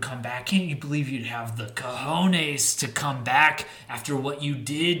believe you would come back. Can't you believe you'd have the cojones to come back after what you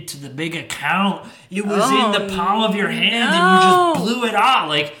did to the big account? It was in the palm of your hand and you just blew it off.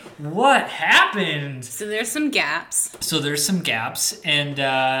 Like, what happened? So there's some gaps. And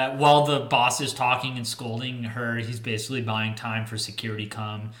while the boss is talking and scolding her, he's basically buying time for security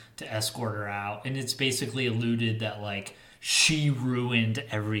come to escort her out. And it's basically alluded that, like, she ruined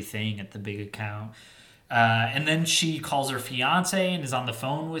everything at the big account. And then she calls her fiance and is on the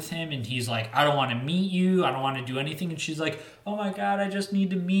phone with him, and he's like, I don't want to meet you. I don't want to do anything. And she's like, oh my God, I just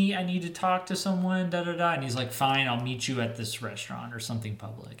need to meet. I need to talk to someone, da-da-da. And he's like, fine, I'll meet you at this restaurant or something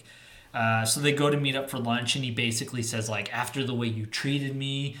public. So they go to meet up for lunch, and he basically says, like, after the way you treated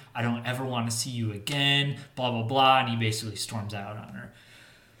me, I don't ever want to see you again, blah, blah, blah. And he basically storms out on her.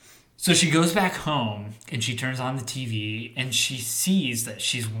 So she goes back home and she turns on the TV and she sees that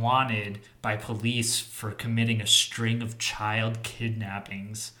she's wanted by police for committing a string of child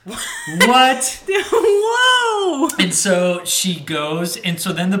kidnappings. What? Whoa! And so she goes, and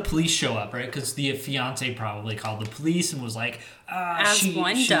so then the police show up, right? Because the fiance probably called the police and was like, As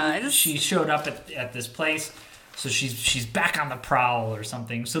one does. She showed up at this place, so she's back on the prowl or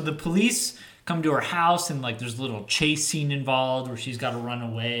something. So the police come to her house, and like there's a little chase scene involved where she's got to run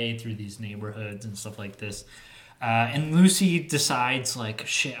away through these neighborhoods and stuff like this. And Lucy decides, like,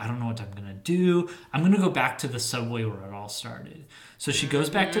 shit, I don't know what I'm going to do. I'm going to go back to the subway where it all started. So she goes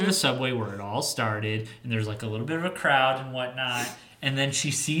back to the subway where it all started, and there's like a little bit of a crowd and whatnot. And then she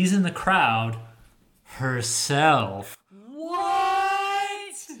sees in the crowd herself.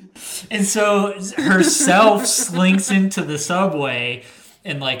 What? And so herself slinks into the subway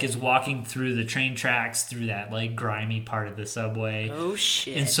and like is walking through the train tracks through that like grimy part of the subway. Oh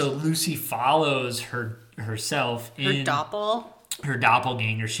shit. And so Lucy follows herself in her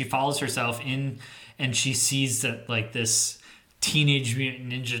doppelganger. She follows herself in, and she sees that like this Teenage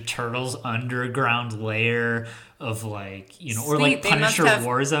Mutant Ninja Turtles underground lair of like, you know, or like Punisher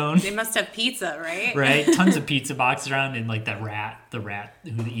Warzone. They must have pizza, right? Right? Tons of pizza boxes around, and like the rat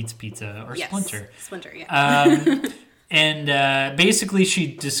who eats pizza, or yes. Splinter, yeah. And basically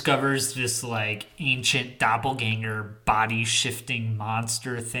she discovers this like ancient doppelganger body shifting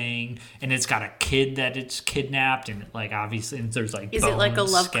monster thing, and it's got a kid that it's kidnapped, and like obviously there's like is it like a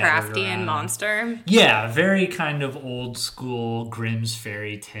Lovecraftian monster? Yeah, very kind of old school Grimm's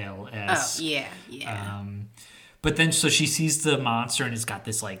fairy tale-esque. Oh yeah. But then, so she sees the monster, and it's got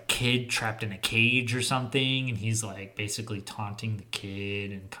this, like, kid trapped in a cage or something, and he's, like, basically taunting the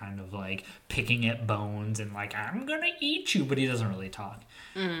kid and kind of, like, picking at bones and, like, I'm gonna eat you, but he doesn't really talk.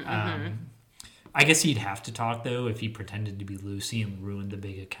 Mm-hmm. I guess he'd have to talk, though, if he pretended to be Lucy and ruined the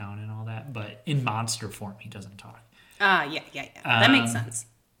big account and all that, but in monster form, he doesn't talk. Yeah. That makes sense.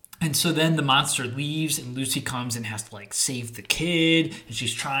 And so then the monster leaves, and Lucy comes and has to, like, save the kid, and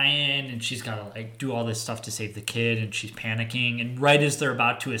she's trying, and she's got to, like, do all this stuff to save the kid, and she's panicking, and right as they're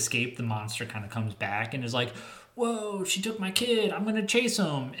about to escape, the monster kind of comes back and is like, whoa, she took my kid, I'm going to chase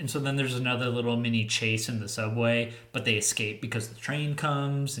him. And so then there's another little mini chase in the subway, but they escape because the train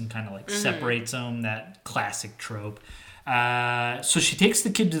comes and kind of, like, separates them, that classic trope. So she takes the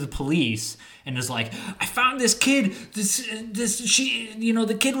kid to the police and is like, I found this kid,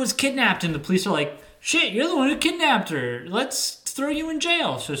 the kid was kidnapped. And the police are like, shit, you're the one who kidnapped her. Let's throw you in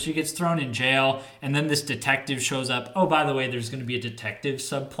jail. So she gets thrown in jail, and then this detective shows up. Oh, by the way, there's going to be a detective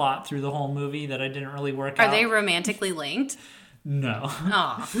subplot through the whole movie that I didn't really work out. Are they romantically linked? No.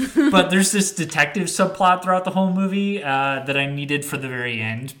 Oh. But there's this detective subplot throughout the whole movie that I needed for the very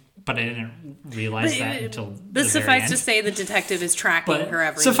end. But I didn't realize that until But suffice to say, the detective is tracking her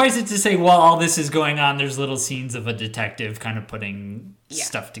every... Suffice it to say, while all this is going on, there's little scenes of a detective kind of putting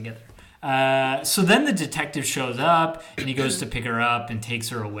stuff together. So then the detective shows up, and he goes to pick her up and takes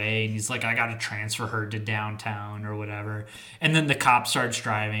her away. And he's like, I got to transfer her to downtown or whatever. And then the cop starts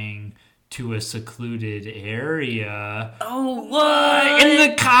driving to a secluded area. Oh, what?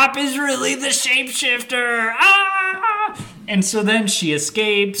 And the cop is really the shapeshifter. Ah! And so then she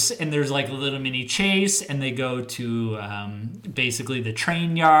escapes, and there's like a little mini chase, and they go to basically the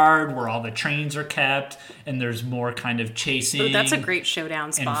train yard where all the trains are kept, and there's more kind of chasing. Oh, that's a great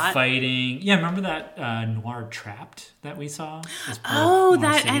showdown spot. And fighting. Yeah, remember that Noir Trapped that we saw? Oh,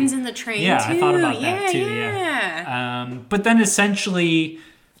 that ends in the train, yeah, too. I thought about that, too. Yeah. But then essentially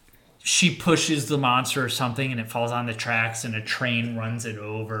she pushes the monster or something, and it falls on the tracks, and a train runs it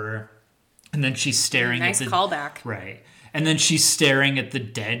over. And then she's staring nice at the... callback. Right. And then she's staring at the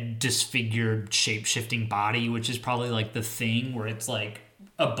dead, disfigured, shape-shifting body, which is probably like the Thing, where it's like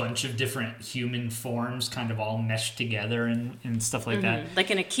a bunch of different human forms kind of all meshed together and stuff like that. Like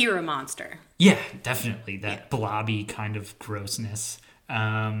an Akira monster. Yeah, definitely. That blobby kind of grossness.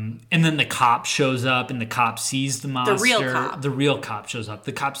 And then the cop shows up, and the cop sees the monster. The real cop shows up.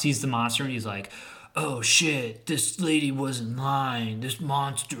 The cop sees the monster, and he's like, oh shit, this lady wasn't lying. This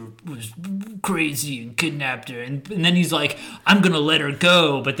monster was crazy and kidnapped her. And then he's like, I'm going to let her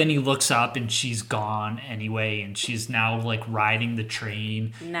go. But then he looks up and she's gone anyway. And she's now like riding the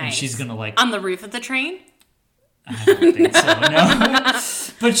train. Nice. And she's going to like... On the roof of the train? I don't think so, no.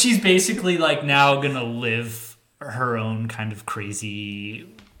 But she's basically like now going to live her own kind of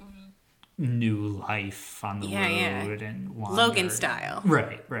crazy new life on the road and wander. Logan style.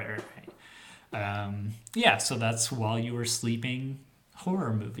 Right. So that's While You Were Sleeping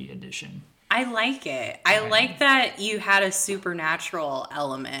horror movie edition. I like it. I like that you had a supernatural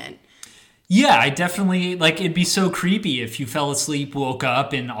element. Yeah, I definitely, like, it'd be so creepy if you fell asleep, woke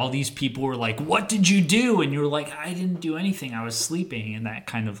up, and all these people were like, what did you do? And you were like, I didn't do anything. I was sleeping. And that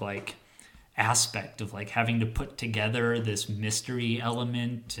kind of, like, aspect of, like, having to put together this mystery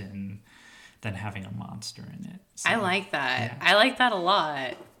element and then having a monster in it. So, I like that. Yeah. I like that a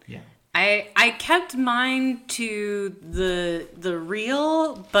lot. Yeah. I kept mine to the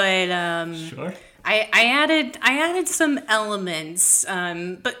real, but Sure. I added some elements,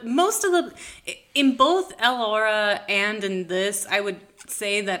 but most of in both Elora and in this, I would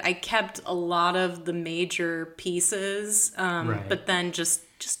say that I kept a lot of the major pieces, but then just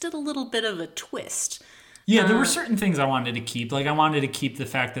did a little bit of a twist. Yeah, there were certain things I wanted to keep. Like I wanted to keep the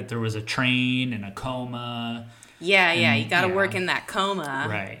fact that there was a train and a coma. Yeah, you got to work in that coma.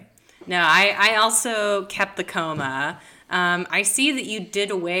 Right. No, I also kept the coma. I see that you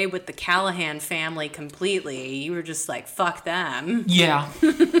did away with the Callahan family completely. You were just like, fuck them. Yeah.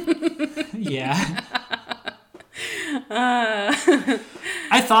 Yeah.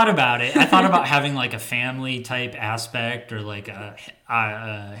 I thought about it. I thought about having like a family type aspect or like a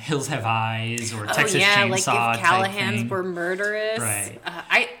Hills Have Eyes or Texas Chainsaw like if Callahans were murderous. Right.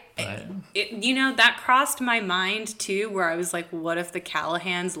 That crossed my mind too, where I was like, what if the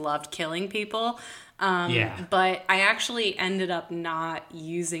Callahans loved killing people? But I actually ended up not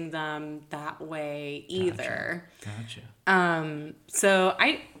using them that way either. Gotcha. So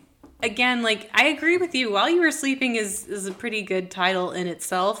I agree with you. While You Were Sleeping is a pretty good title in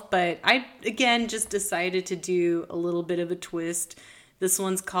itself, but I, again, just decided to do a little bit of a twist. This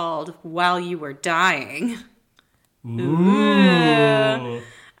one's called While You Were Dying. Ooh.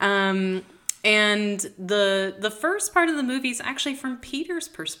 And the first part of the movie is actually from Peter's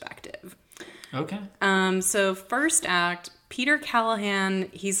perspective. Okay. So first act, Peter Callahan,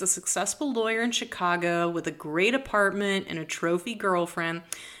 he's a successful lawyer in Chicago with a great apartment and a trophy girlfriend,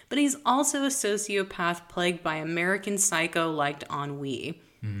 but he's also a sociopath plagued by American Psycho-liked ennui.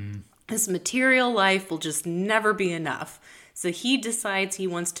 His material life will just never be enough, so he decides he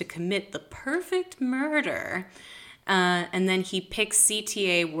wants to commit the perfect murder. And then he picks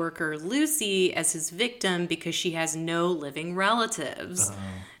CTA worker Lucy as his victim because she has no living relatives.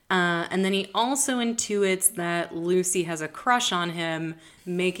 And then he also intuits that Lucy has a crush on him,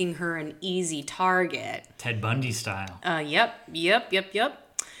 making her an easy target. Ted Bundy style. Yep.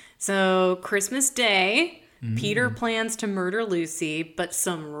 So Christmas Day, Peter plans to murder Lucy, but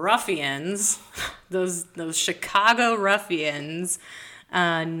some ruffians, those Chicago ruffians,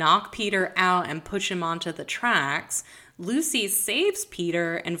 knock Peter out and push him onto the tracks. Lucy saves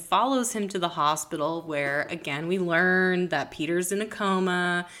Peter and follows him to the hospital where, again, we learn that Peter's in a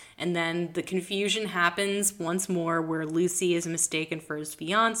coma, and then the confusion happens once more where Lucy is mistaken for his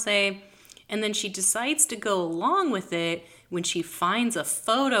fiancé, and then she decides to go along with it when she finds a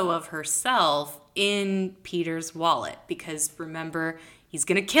photo of herself in Peter's wallet, because, remember, he's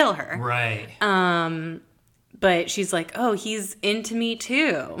going to kill her. Right. But she's like, oh, he's into me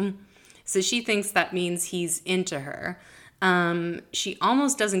too. So she thinks that means he's into her. She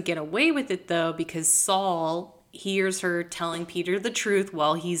almost doesn't get away with it, though, because Saul hears her telling Peter the truth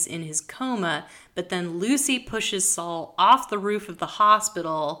while he's in his coma. But then Lucy pushes Saul off the roof of the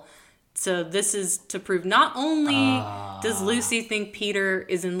hospital. So this is to prove not only does Lucy think Peter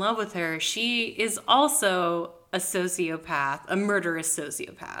is in love with her, she is also a sociopath, a murderous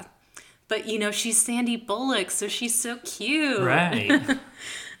sociopath. But, she's Sandy Bullock, so she's so cute. Right.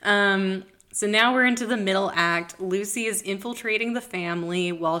 So now we're into the middle act. Lucy is infiltrating the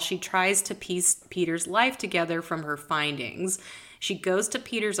family while she tries to piece Peter's life together from her findings. She goes to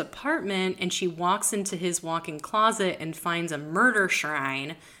Peter's apartment and she walks into his walk-in closet and finds a murder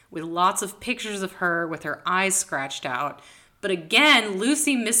shrine with lots of pictures of her with her eyes scratched out. But again,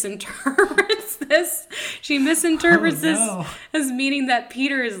 Lucy misinterprets this. She misinterprets this as meaning that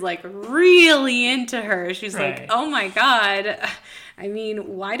Peter is like really into her. She's like, oh my God. I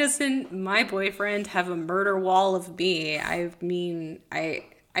mean, why doesn't my boyfriend have a murder wall of me? I mean,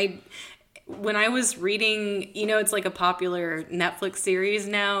 when I was reading, it's like a popular Netflix series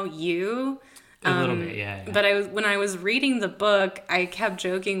now, You. A little bit, yeah. But when I was reading the book, I kept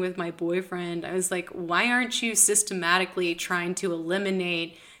joking with my boyfriend. I was like, why aren't you systematically trying to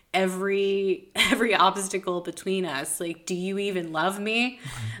eliminate every obstacle between us? Like, do you even love me?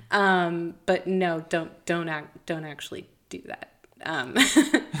 But no, don't actually do that.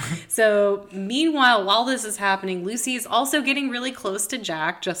 So meanwhile, while this is happening, Lucy is also getting really close to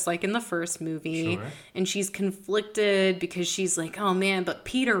Jack, just like in the first movie. Sure. And she's conflicted because she's like, oh man, but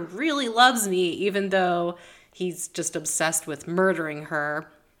Peter really loves me, even though he's just obsessed with murdering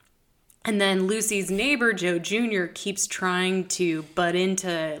her. And then Lucy's neighbor, Joe Jr., keeps trying to butt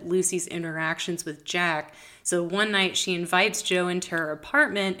into Lucy's interactions with Jack. So one night she invites Joe into her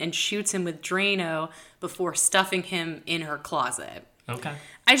apartment and shoots him with Drano before stuffing him in her closet. Okay.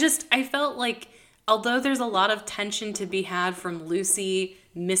 I felt like, although there's a lot of tension to be had from Lucy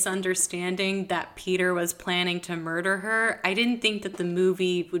misunderstanding that Peter was planning to murder her, I didn't think that the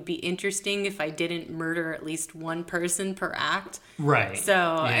movie would be interesting if I didn't murder at least one person per act. Right.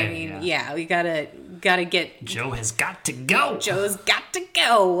 So, we gotta get... Joe has got to go! Joe's got to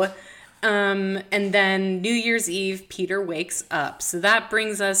go! And then New Year's Eve, Peter wakes up. So that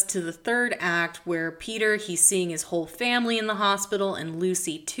brings us to the third act where Peter, he's seeing his whole family in the hospital and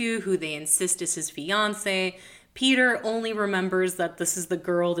Lucy too, who they insist is his fiance. Peter only remembers that this is the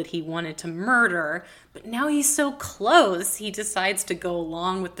girl that he wanted to murder, but now he's so close, he decides to go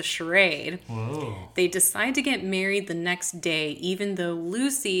along with the charade. Whoa. They decide to get married the next day, even though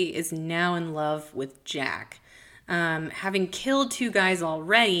Lucy is now in love with Jack. Having killed 2 guys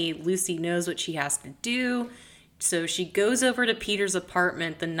already, Lucy knows what she has to do, so she goes over to Peter's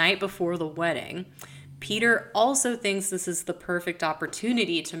apartment the night before the wedding. Peter also thinks this is the perfect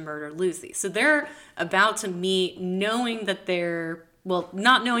opportunity to murder Lucy. So they're about to meet knowing that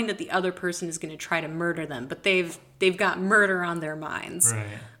not knowing that the other person is going to try to murder them, but they've got murder on their minds. Right.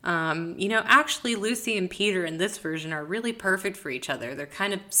 Actually, Lucy and Peter in this version are really perfect for each other. They're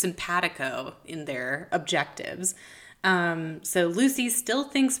kind of simpatico in their objectives. So Lucy still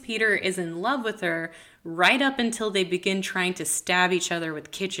thinks Peter is in love with her right up until they begin trying to stab each other with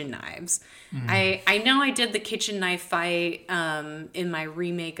kitchen knives. I know I did the kitchen knife fight in my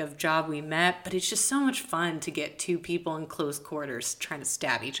remake of Job We Met, but it's just so much fun to get 2 people in close quarters trying to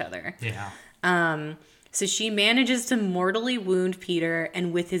stab each other. Yeah. So she manages to mortally wound Peter,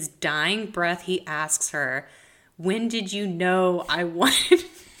 and with his dying breath, he asks her, when did you know I wanted...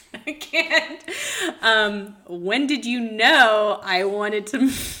 I can't. When did you know I wanted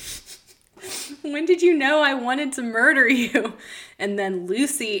to... When did you know I wanted to murder you? And then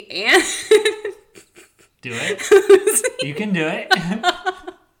Lucy and... Do it. You can do it.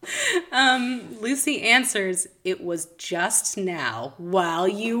 Lucy answers, it was just now while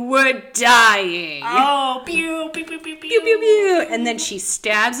you were dying. Oh, pew, pew, pew, pew, pew. Pew, pew, pew. And then she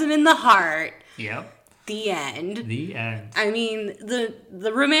stabs him in the heart. Yep. The end. The end. I mean,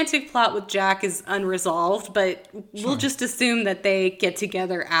 the romantic plot with Jack is unresolved, but we'll just assume that they get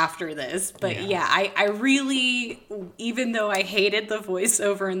together after this. But I really, even though I hated the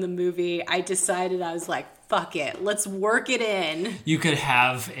voiceover in the movie, I decided, I was like, fuck it, let's work it in. You could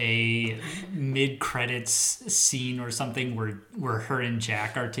have a mid-credits scene or something where her and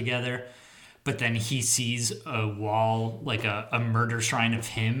Jack are together, but then he sees a wall, like a murder shrine of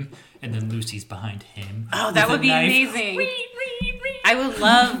him, and then Lucy's behind him. Oh, that would be amazing. I would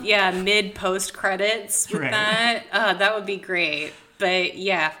love, mid-post credits with that. That would be great. But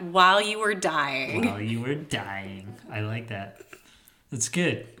yeah, while you were dying. While you were dying. I like that. That's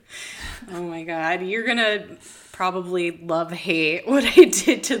good. Oh my God. You're going to probably hate what I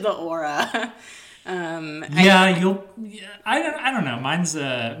did to the aura. I don't know. Mine's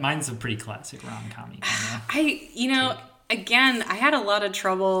a pretty classic rom-com. Again, I had a lot of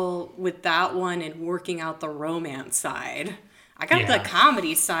trouble with that one and working out the romance side. I got the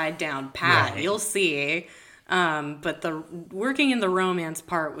comedy side down pat. Right. You'll see. But the working in the romance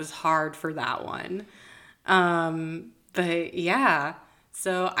part was hard for that one. But yeah.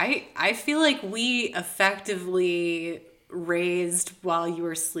 So I feel like we effectively raised While You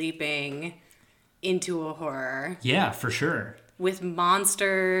Were Sleeping into a horror. Yeah, for sure. With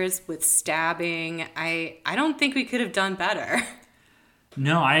monsters, with stabbing. I don't think we could have done better.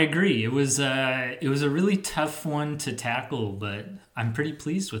 No, I agree. It was a really tough one to tackle, but I'm pretty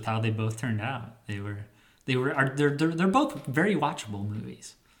pleased with how they both turned out. They're both very watchable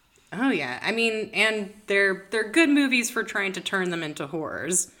movies. Oh yeah, I mean, and they're good movies for trying to turn them into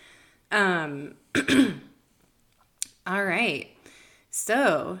horrors. Um, all right.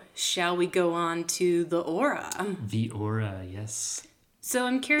 So, shall we go on to The Aura? The Aura, yes. So,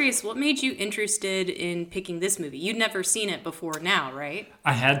 I'm curious, what made you interested in picking this movie? You'd never seen it before now, right?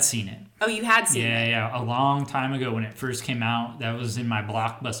 I had seen it. Oh, you had seen it? Yeah, a long time ago when it first came out. That was in my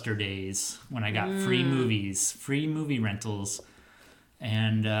Blockbuster days when I got free movies, free movie rentals.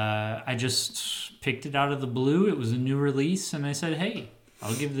 And I just picked it out of the blue. It was a new release, and I said, hey,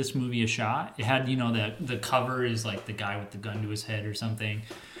 I'll give this movie a shot. It had, the cover is like the guy with the gun to his head or something.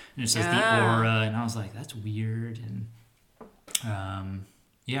 And it says The Aura, and I was like, that's weird. And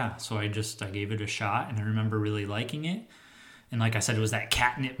so I gave it a shot, and I remember really liking it. And like I said, it was that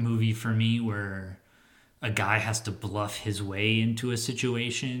catnip movie for me where a guy has to bluff his way into a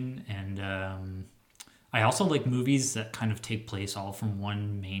situation. And I also like movies that kind of take place all from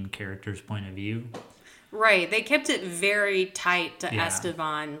one main character's point of view. Right. They kept it very tight to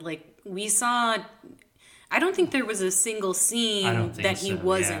Esteban. Like, we saw... I don't think there was a single scene that he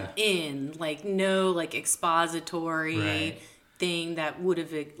wasn't in. Like, no, like, expository thing that would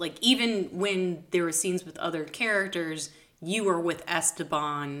have... Like, even when there were scenes with other characters, you were with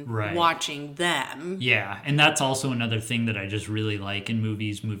Esteban watching them. Yeah, and that's also another thing that I just really like in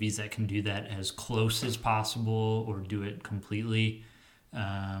movies that can do that as close as possible or do it completely.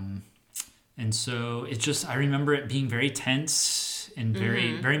 And so it's just, I remember it being very tense and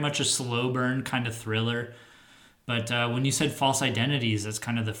very much a slow burn kind of thriller. But when you said False Identities, that's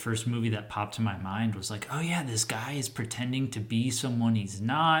kind of the first movie that popped to my mind was like, oh yeah, this guy is pretending to be someone he's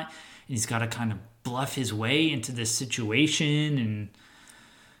not. And he's got to kind of bluff his way into this situation.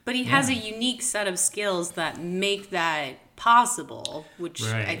 But he has a unique set of skills that make that possible, which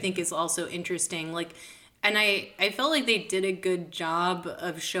I think is also interesting. Like, and I felt like they did a good job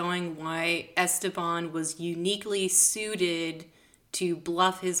of showing why Esteban was uniquely suited to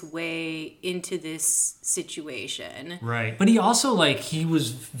bluff his way into this situation. Right. But he also, he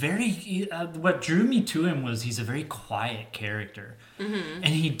was very... what drew me to him was he's a very quiet character. Mm-hmm.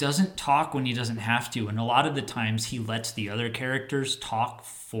 And he doesn't talk when he doesn't have to. And a lot of the times he lets the other characters talk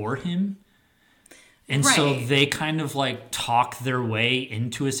for him. And so they kind of talk their way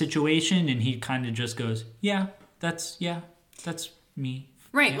into a situation, and he kind of just goes, that's me.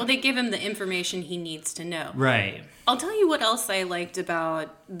 Right. Yeah. Well, they give him the information he needs to know. Right. I'll tell you what else I liked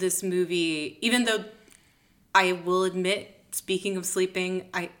about this movie, even though I will admit, speaking of sleeping,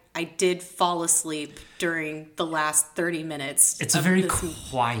 I did fall asleep during the last 30 minutes. It's a very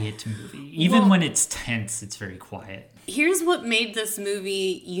quiet movie. Even when it's tense, it's very quiet. Here's what made this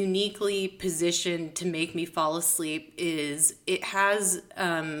movie uniquely positioned to make me fall asleep is it has,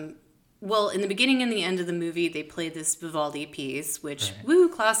 in the beginning and the end of the movie, they play this Vivaldi piece, which,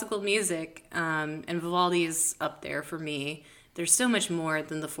 classical music, and Vivaldi is up there for me. There's so much more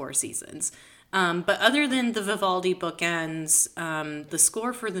than the Four Seasons. But other than the Vivaldi bookends, the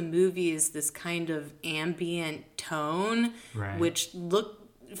score for the movie is this kind of ambient tone, which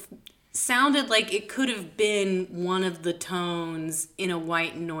sounded like it could have been one of the tones in a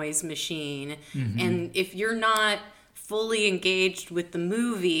white noise machine. Mm-hmm. And if you're not fully engaged with the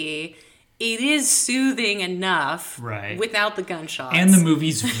movie, it is soothing enough without the gunshots. And the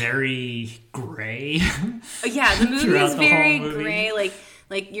movie's very gray. Yeah, the movie is very gray.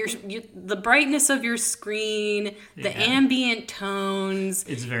 Like your the brightness of your screen, the ambient tones.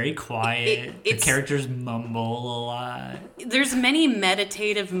 It's very quiet. The characters mumble a lot. There's many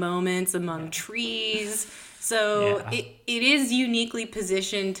meditative moments among trees. So it is uniquely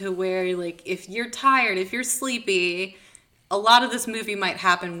positioned to where, if you're tired, if you're sleepy, a lot of this movie might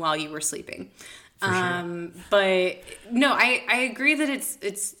happen while you were sleeping. Sure. But no, I agree that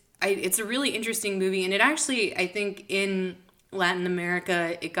it's a really interesting movie, and it actually, I think, in Latin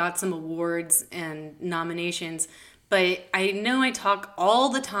America, it got some awards and nominations, but I know I talk all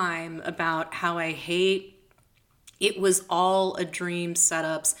the time about how I hate it was all a dream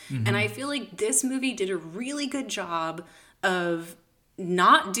setups, and I feel like this movie did a really good job of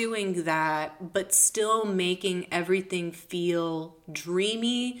not doing that, but still making everything feel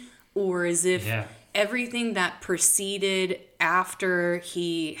dreamy, or as if everything that proceeded after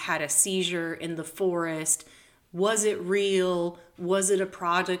he had a seizure in the forest, was it real? Was it a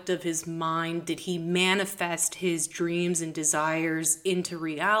product of his mind? Did he manifest his dreams and desires into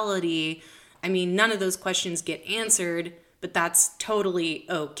reality? I mean, none of those questions get answered, but that's totally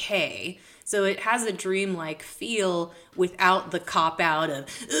okay. So it has a dreamlike feel without the cop out of,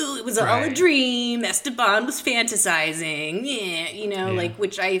 oh, it was all a Right. dream. Esteban was fantasizing. Yeah, Yeah. like,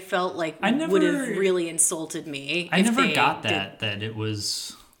 which I felt like I would have never- really insulted me. I if never they got did- that it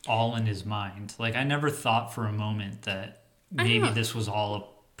was all in his mind. Like, I never thought for a moment that maybe know. this was all a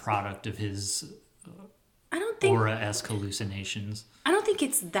product of his I don't think aura-esque hallucinations. I don't think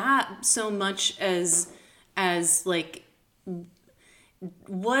it's that so much as like,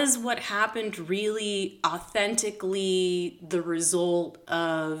 was what happened really authentically the result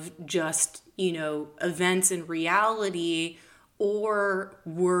of just, events in reality, or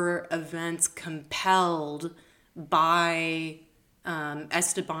were events compelled by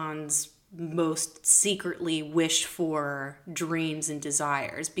Esteban's most secretly wished for dreams and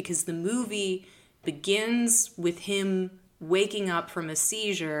desires? Because the movie begins with him waking up from a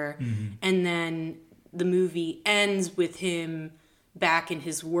seizure, and then the movie ends with him back in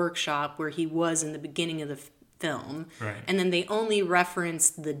his workshop where he was in the beginning of the film. Right. And then they only reference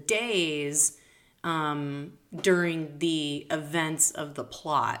the days during the events of the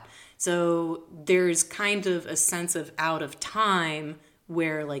plot. So there's kind of a sense of out of time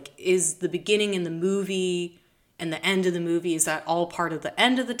where, like, is the beginning in the movie and the end of the movie, is that all part of the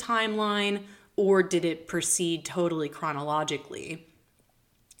end of the timeline, or did it proceed totally chronologically?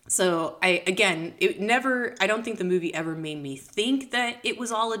 So I don't think the movie ever made me think that it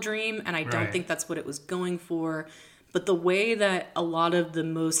was all a dream, and I don't Right. think that's what it was going for. But the way that a lot of the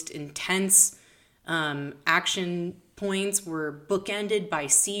most intense action points were bookended by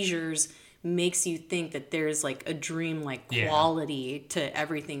seizures makes you think that there's like a dream-like Yeah. quality to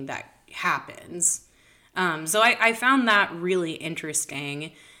everything that happens. So I found that really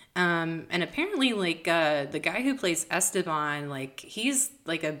interesting. And apparently, like, the guy who plays Esteban, like, he's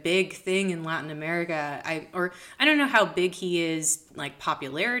like a big thing in Latin America. I don't know how big he is, like,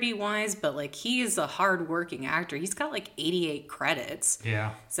 popularity wise, but like, he is a hard-working actor. He's got like 88 credits.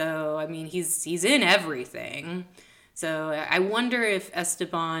 Yeah. So I mean, he's in everything. So I wonder if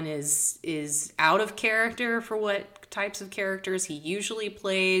Esteban is out of character for what types of characters he usually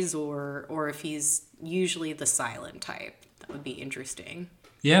plays, or if he's usually the silent type. That would be interesting.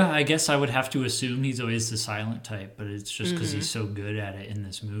 Yeah, I guess I would have to assume he's always the silent type, but it's just because he's so good at it in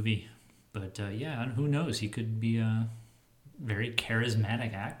this movie. But yeah, who knows? He could be a very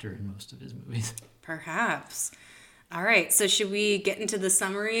charismatic actor in most of his movies. Perhaps. All right, so should we get into the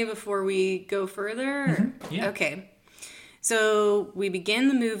summary before we go further? Yeah. Okay. So we begin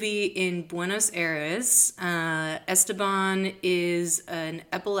the movie in Buenos Aires. Esteban is an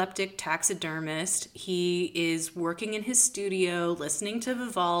epileptic taxidermist. He is working in his studio, listening to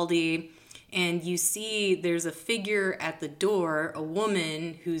Vivaldi, and you see there's a figure at the door, a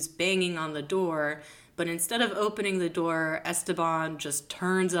woman who's banging on the door, but instead of opening the door, Esteban just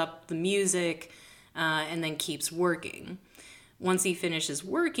turns up the music and then keeps working. Once he finishes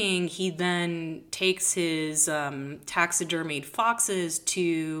working, he then takes his taxidermied foxes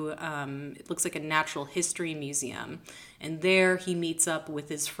to, it looks like a natural history museum. And there he meets up with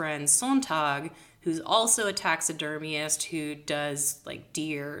his friend Sontag, who's also a taxidermist who does like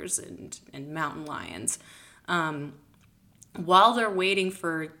deers and mountain lions. While they're waiting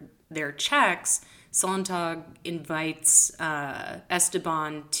for their checks, Sontag invites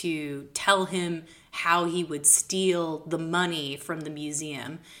Esteban to tell him how he would steal the money from the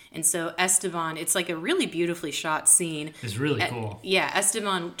museum. And so Esteban, it's like a really beautifully shot scene. It's really cool. Yeah,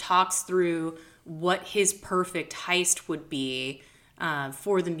 Esteban talks through what his perfect heist would be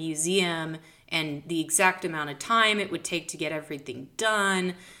for the museum and the exact amount of time it would take to get everything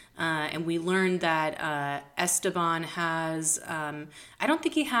done. And we learned that Esteban has, I don't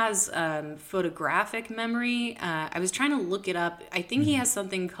think he has photographic memory. I was trying to look it up. I think he has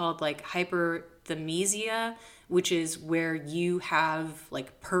something called like hyperthymesia, which is where you have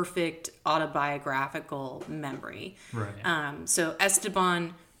like perfect autobiographical memory. Right. So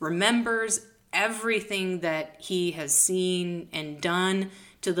Esteban remembers everything that he has seen and done,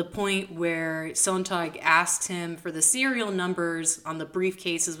 to the point where Sontag asks him for the serial numbers on the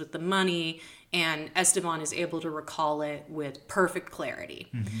briefcases with the money, and Esteban is able to recall it with perfect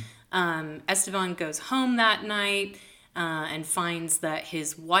clarity. Esteban goes home that night and finds that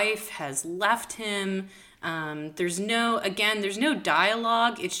his wife has left him. There's no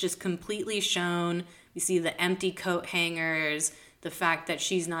dialogue. It's just completely shown. We see the empty coat hangers, the fact that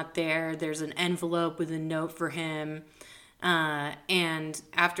she's not there. There's an envelope with a note for him. And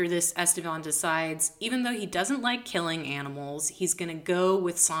after this, Esteban decides, even though he doesn't like killing animals, he's going to go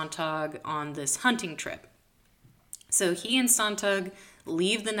with Sontag on this hunting trip. So he and Sontag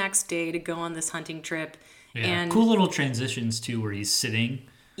leave the next day to go on this hunting trip, Yeah. And cool little transitions too, where he's sitting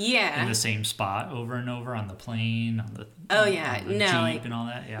yeah, in the same spot over and over on the plane, on the Jeep like, and all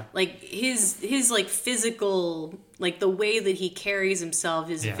that. Yeah, like his like physical, like the way that he carries himself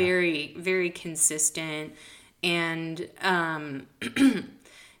is very, very consistent. And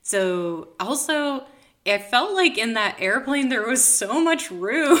so also I felt like in that airplane there was so much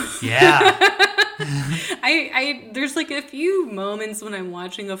room. Yeah. I there's like a few moments when I'm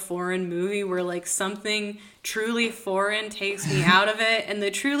watching a foreign movie where like something truly foreign takes me out of it, and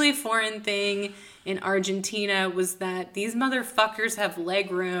the truly foreign thing in Argentina was that these motherfuckers have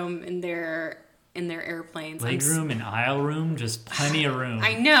leg room in their airplanes. Leg room and aisle room, just plenty of room.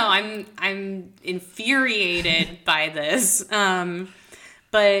 I know. I'm infuriated by this.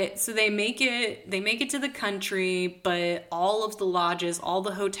 But so they make it to the country, but all of the lodges, all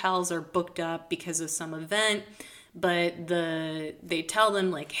the hotels are booked up because of some event. But they tell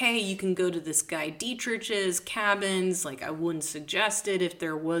them like, hey, you can go to this guy Dietrich's cabins. Like, I wouldn't suggest it if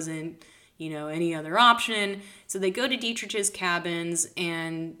there wasn't, any other option. So they go to Dietrich's cabins,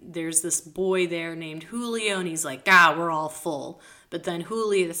 and there's this boy there named Julio, and he's like, we're all full. But then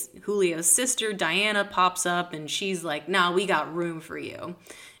Julio's sister, Diana, pops up, and she's like, we got room for you.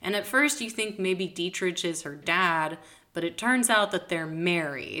 And at first you think maybe Dietrich is her dad, but it turns out that they're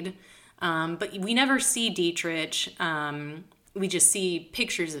married. But we never see Dietrich. We just see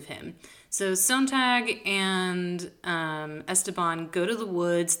pictures of him. So Sontag and Esteban go to the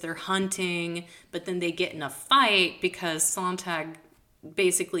woods. They're hunting, but then they get in a fight because Sontag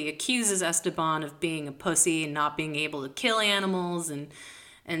basically accuses Esteban of being a pussy and not being able to kill animals,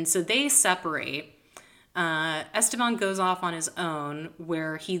 and so they separate. Esteban goes off on his own,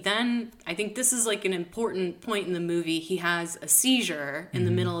 where he then, I think this is like an important point in the movie, he has a seizure in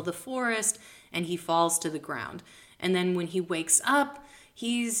the middle of the forest and he falls to the ground. And then when he wakes up,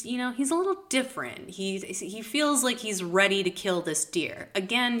 he's a little different. He feels like he's ready to kill this deer.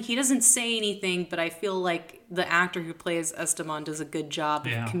 Again, he doesn't say anything, but I feel like the actor who plays Esteban does a good job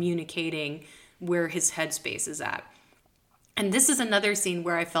of communicating where his headspace is at. And this is another scene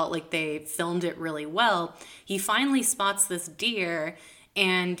where I felt like they filmed it really well. He finally spots this deer,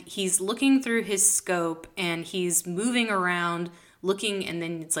 and he's looking through his scope, and he's moving around looking, and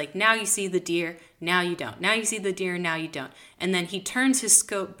then it's like, now you see the deer, now you don't. Now you see the deer, now you don't. And then he turns his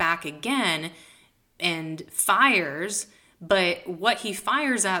scope back again and fires, but what he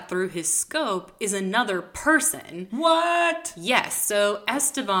fires at through his scope is another person. What? Yes, so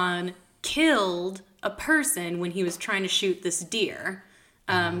Esteban killed a person when he was trying to shoot this deer.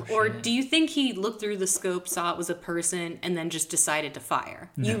 Or do you think he looked through the scope, saw it was a person, and then just decided to fire?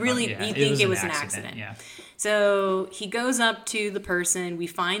 No, you think it was an accident? Yeah. So he goes up to the person. We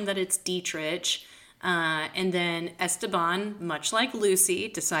find that it's Dietrich. And then Esteban, much like Lucy,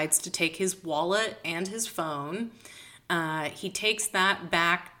 decides to take his wallet and his phone. He takes that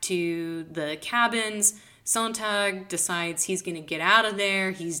back to the cabins. Sontag decides he's going to get out of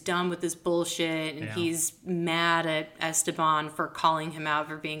there. He's done with this bullshit, and he's mad at Esteban for calling him out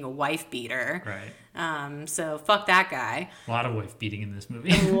for being a wife beater. Right. So fuck that guy. A lot of wife beating in this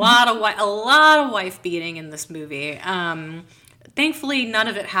movie. a lot of wife beating in this movie. Thankfully, none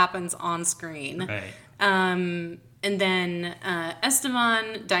of it happens on screen. Right. And then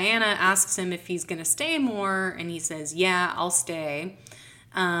Diana asks him if he's going to stay more, and he says, yeah, I'll stay.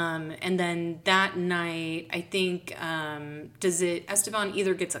 And then that night, I think, Esteban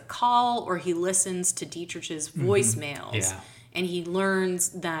either gets a call or he listens to Dietrich's voicemails. Yeah. And he learns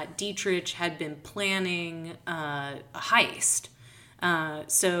that Dietrich had been planning a heist.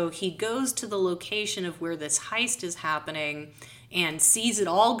 So he goes to the location of where this heist is happening and sees it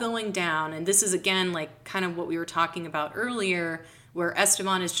all going down. And this is, again, like kind of what we were talking about earlier, where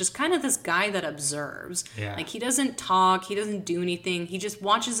Esteban is just kind of this guy that observes. Yeah. Like, he doesn't talk, he doesn't do anything, he just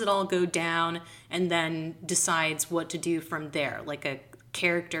watches it all go down and then decides what to do from there, like a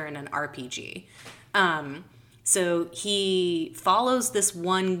character in an RPG. So he follows this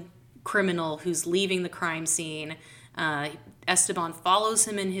one criminal who's leaving the crime scene. Esteban follows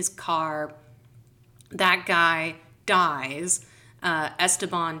him in his car. That guy dies.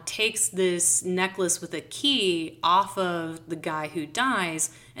 Esteban takes this necklace with a key off of the guy who dies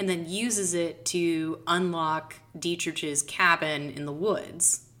and then uses it to unlock Dietrich's cabin in the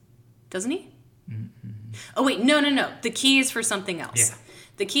woods. Doesn't he? Mm-hmm. Oh, wait, no. The key is for something else. Yeah.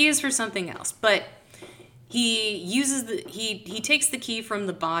 The key is for something else. But he uses he takes the key from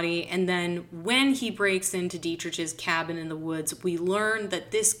the body, and then when he breaks into Dietrich's cabin in the woods, we learn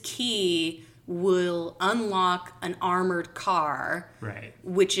that this key will unlock an armored car, right?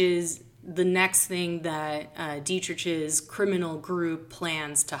 Which is the next thing that Dietrich's criminal group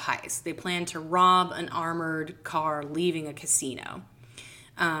plans to heist. They plan to rob an armored car leaving a casino.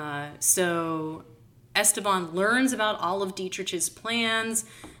 So Esteban learns about all of Dietrich's plans,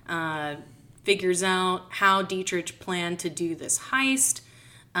 figures out how Dietrich planned to do this heist,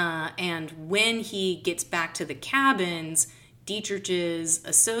 and when he gets back to the cabins, Dietrich's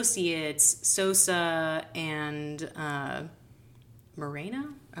associates, Sosa and Moreno?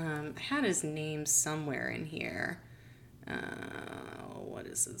 I had his name somewhere in here. What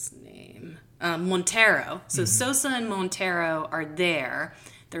is his name? Montero. So Sosa and Montero are there.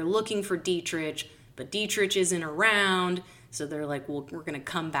 They're looking for Dietrich, but Dietrich isn't around. So they're like, well, we're going to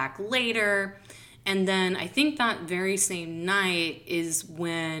come back later. And then I think that very same night is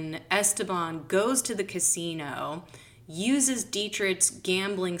when Esteban goes to the casino, uses Dietrich's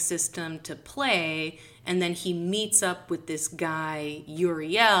gambling system to play, and then he meets up with this guy,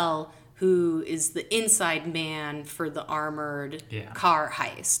 Uriel, who is the inside man for the armored car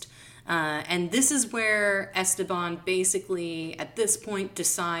heist. And this is where Esteban basically, at this point,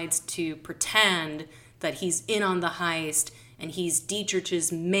 decides to pretend that he's in on the heist and he's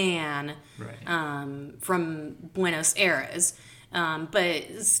Dietrich's man from Buenos Aires.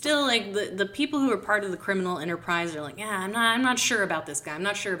 But still, like, the people who are part of the criminal enterprise are like, yeah, I'm not sure about this guy. I'm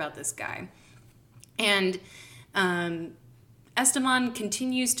not sure about this guy. And Esteban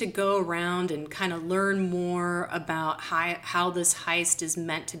continues to go around and kind of learn more about how this heist is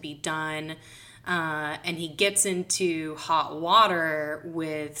meant to be done. And he gets into hot water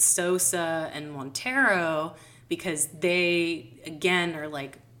with Sosa and Montero because they, again, are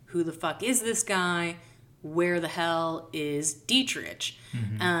like, who the fuck is this guy? Where the hell is Dietrich?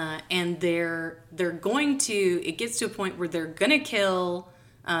 And they're going to, it gets to a point where they're going to kill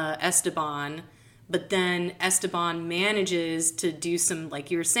Esteban, but then Esteban manages to do some,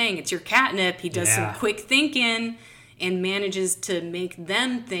 like you were saying, it's your catnip. He does some quick thinking and manages to make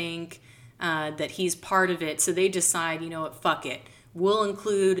them think that he's part of it. So they decide, you know what, fuck it. We'll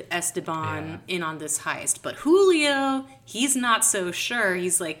include Esteban in on this heist. But Julio, he's not so sure.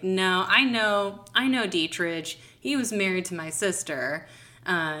 He's like, no, I know Dietrich. He was married to my sister.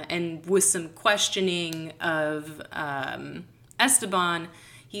 And with some questioning of Esteban,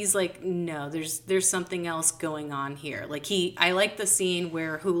 he's like, no, there's something else going on here. Like I like the scene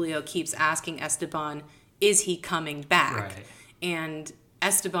where Julio keeps asking Esteban, is he coming back? Right. And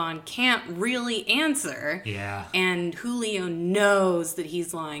Esteban can't really answer. Yeah. And Julio knows that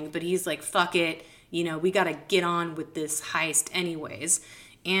he's lying, but he's like, fuck it. You know, we got to get on with this heist anyways.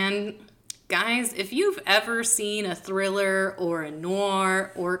 And guys, if you've ever seen a thriller or a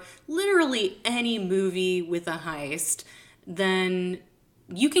noir or literally any movie with a heist, then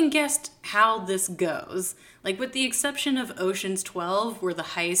you can guess how this goes. Like, with the exception of Ocean's 12, where the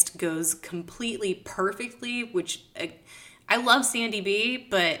heist goes completely perfectly, which I love Sandy B,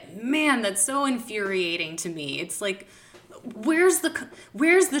 but man, that's so infuriating to me. It's like, where's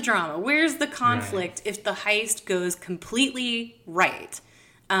the drama? Where's the conflict if the heist goes completely right?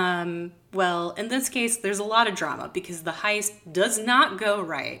 Well, in this case, there's a lot of drama because the heist does not go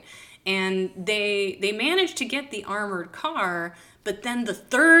right. And they manage to get the armored car, but then the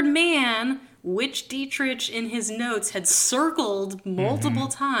third man, which Dietrich in his notes had circled multiple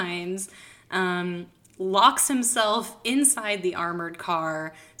times, locks himself inside the armored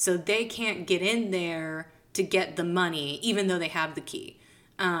car so they can't get in there to get the money, even though they have the key.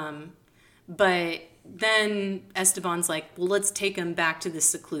 But then Esteban's like, well, let's take him back to this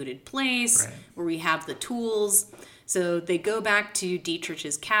secluded place where we have the tools. So they go back to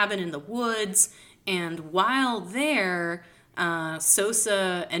Dietrich's cabin in the woods, and while there,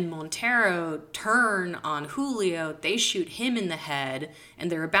 Sosa and Montero turn on Julio. They shoot him in the head,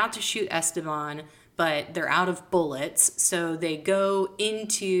 and they're about to shoot Esteban, but they're out of bullets. So they go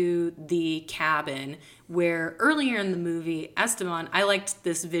into the cabin where earlier in the movie, Esteban, I liked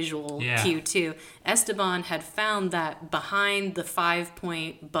this visual cue too. Esteban had found that behind the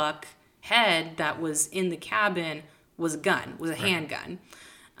 5-point buck head that was in the cabin was a gun, was a handgun.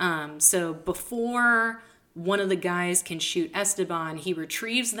 So before one of the guys can shoot Esteban, he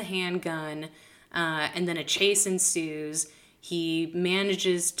retrieves the handgun, and then a chase ensues. He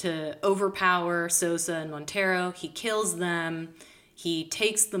manages to overpower Sosa and Montero. He kills them. He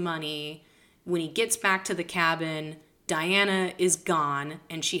takes the money. When he gets back to the cabin, Diana is gone,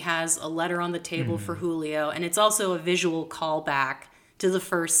 and she has a letter on the table for Julio. And it's also a visual callback to the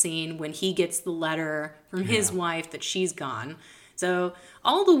first scene when he gets the letter from his wife that she's gone. So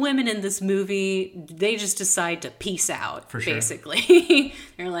all the women in this movie, they just decide to peace out, basically.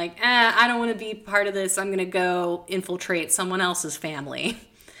 They're like, I don't want to be part of this. I'm going to go infiltrate someone else's family.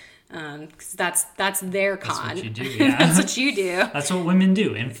 Because that's their con. That's what you do, yeah. That's what you do. That's what women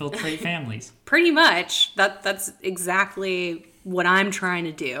do, infiltrate families. Pretty much. That's exactly what I'm trying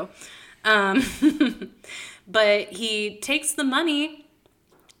to do. But he takes the money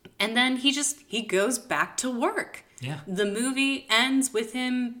and then he goes back to work. Yeah. The movie ends with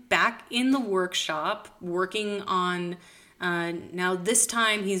him back in the workshop working on, now this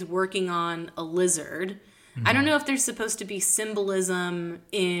time he's working on a lizard. Mm-hmm. I don't know if there's supposed to be symbolism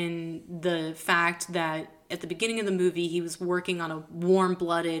in the fact that at the beginning of the movie he was working on a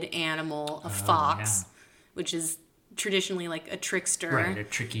warm-blooded animal, a fox, which is traditionally like a trickster. Right, a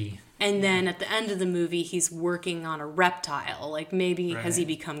tricky. And then at the end of the movie, he's working on a reptile. Like maybe has he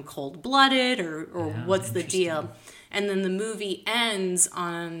become cold-blooded or what's the deal? And then the movie ends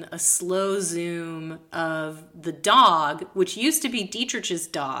on a slow zoom of the dog, which used to be Dietrich's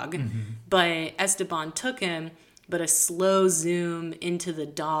dog, but Esteban took him, but a slow zoom into the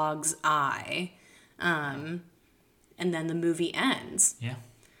dog's eye. And then the movie ends. Yeah.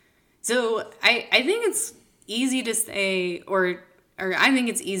 So I think it's easy to say, or I think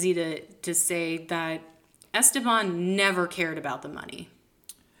it's easy to say that Esteban never cared about the money.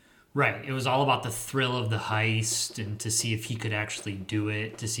 Right. It was all about the thrill of the heist and to see if he could actually do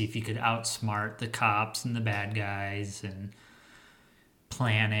it, to see if he could outsmart the cops and the bad guys and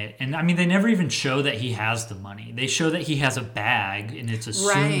plan it. And I mean, they never even show that he has the money. They show that he has a bag and it's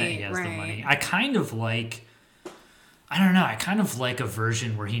assumed that he has the money. I kind of like a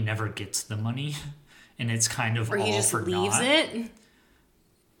version where he never gets the money and it's kind of or all he just for leaves naught. it.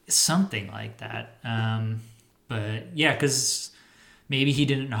 Something like that. But yeah, because maybe he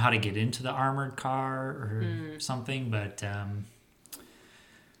didn't know how to get into the armored car or something, but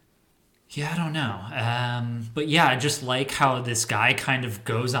yeah, I don't know. But yeah, I just like how this guy kind of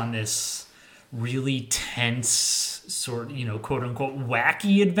goes on this really tense sort of, quote unquote,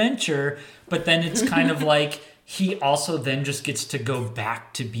 wacky adventure, but then it's kind of like he also then just gets to go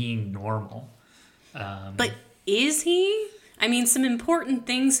back to being normal. But is he? I mean, some important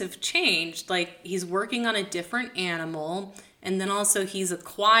things have changed. Like he's working on a different animal. And then also he's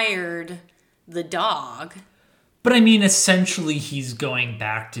acquired the dog. But I mean, essentially he's going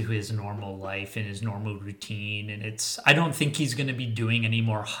back to his normal life and his normal routine. And I don't think he's going to be doing any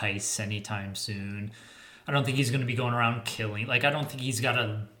more heists anytime soon. I don't think he's going to be going around killing. Like, I don't think he's got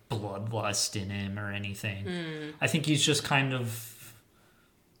a bloodlust in him or anything. I think he's just kind of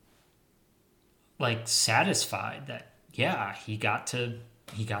like satisfied that, yeah, he got to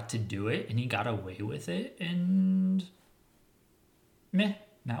do it and he got away with it. And meh.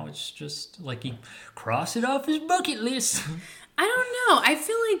 Now it's just like he crossed it off his bucket list. I don't know.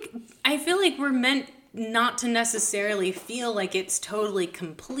 I feel like we're meant not to necessarily feel like it's totally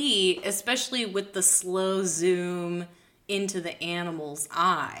complete, especially with the slow zoom into the animal's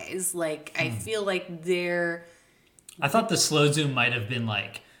eyes. Like I feel like I thought the slow zoom might have been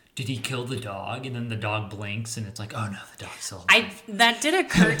like, did he kill the dog? And then the dog blinks and it's like, oh no, the dog's still alive. That did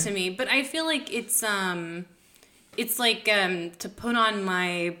occur to me, but I feel like it's like to put on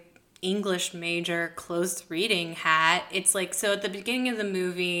my English major close reading hat. It's like, so at the beginning of the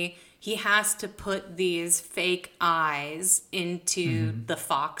movie, he has to put these fake eyes into the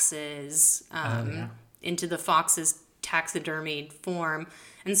fox's, into the fox's taxidermied form.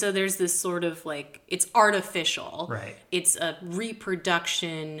 And so there's this sort of like, it's artificial. Right. It's a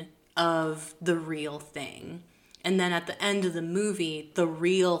reproduction of the real thing. And then at the end of the movie, the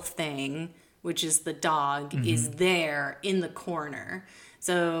real thing, which is the dog, is there in the corner.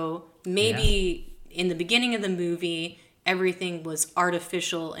 So maybe in the beginning of the movie, everything was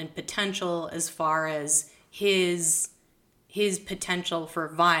artificial and potential as far as his potential for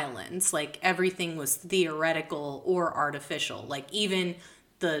violence. Like everything was theoretical or artificial. Like even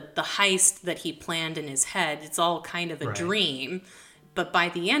the heist that he planned in his head, it's all kind of a dream. But by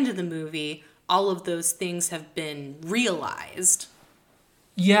the end of the movie, all of those things have been realized.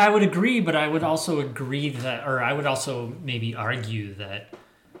 Yeah, I would agree, but I would also I would also maybe argue that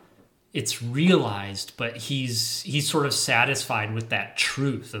it's realized, but he's sort of satisfied with that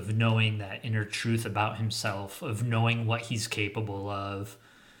truth of knowing that inner truth about himself, of knowing what he's capable of,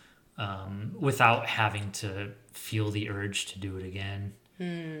 without having to feel the urge to do it again.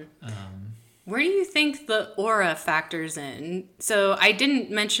 Where do you think the aura factors in? So I didn't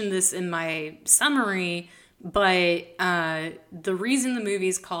mention this in my summary, but the reason the movie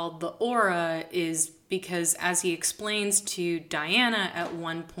is called The Aura is because, as he explains to Diana at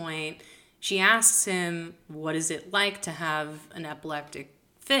one point, she asks him, what is it like to have an epileptic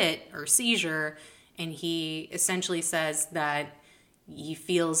fit or seizure? And he essentially says that he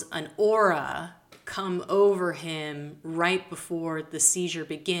feels an aura come over him right before the seizure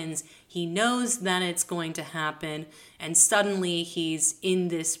begins. He knows that it's going to happen, and suddenly he's in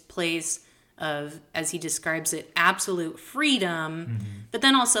this place of, as he describes it, absolute freedom, but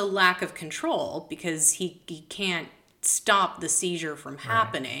then also lack of control because he can't stop the seizure from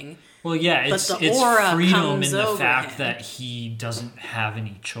happening. Well, yeah, it's freedom in the fact that he doesn't have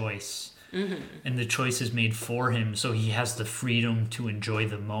any choice. And the choice is made for him, so he has the freedom to enjoy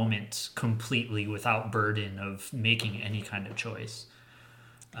the moment completely without burden of making any kind of choice.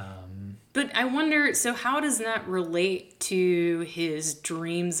 But I wonder, so how does that relate to his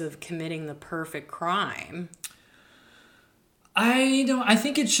dreams of committing the perfect crime? I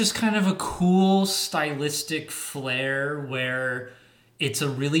think it's just kind of a cool stylistic flair where it's a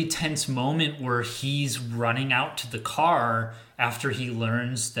really tense moment where he's running out to the car after he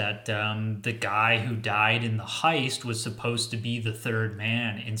learns that the guy who died in the heist was supposed to be the third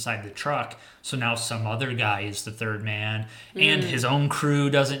man inside the truck. So now some other guy is the third man, and his own crew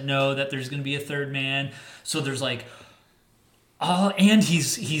doesn't know that there's going to be a third man. So there's like, and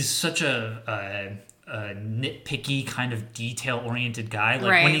he's such a nitpicky kind of detail-oriented guy.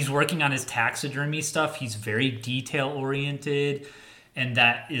 Like when he's working on his taxidermy stuff, he's very detail-oriented. And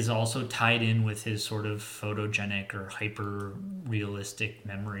that is also tied in with his sort of photogenic or hyper-realistic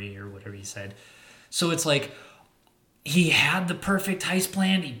memory or whatever he said. So it's like he had the perfect heist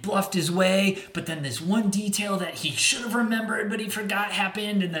plan, he bluffed his way, but then this one detail that he should have remembered but he forgot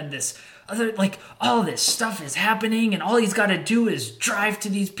happened, and then this other, like, all this stuff is happening, and all he's got to do is drive to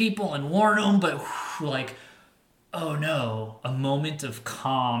these people and warn them, but like, oh no, a moment of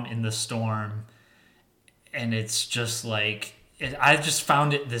calm in the storm. And it's just like, I just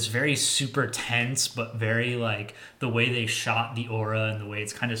found it this very super tense, but very like the way they shot the aura and the way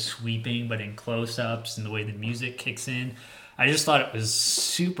it's kind of sweeping, but in close-ups, and the way the music kicks in. I just thought it was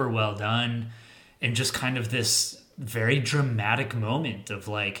super well done, and just kind of this very dramatic moment of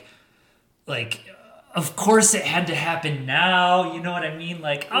like, of course it had to happen now. You know what I mean?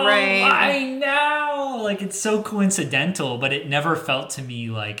 Like, oh, why now? Like, it's so coincidental, but it never felt to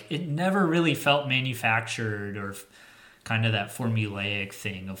me like, it never really felt manufactured or kind of that formulaic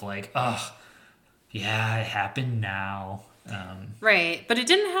thing of like, oh, yeah, it happened now. Right, but it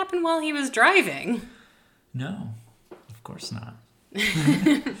didn't happen while he was driving. No, of course not.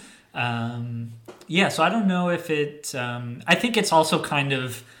 Yeah, so I don't know if it... I think it's also kind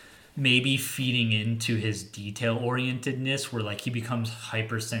of maybe feeding into his detail-orientedness where like he becomes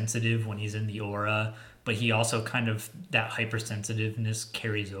hypersensitive when he's in the aura, but he also kind of, that hypersensitiveness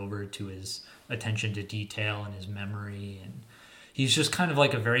carries over to his attention to detail and his memory, and he's just kind of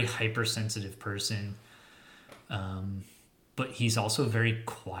like a very hypersensitive person, but he's also very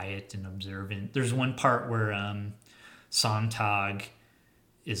quiet and observant. There's one part where Sontag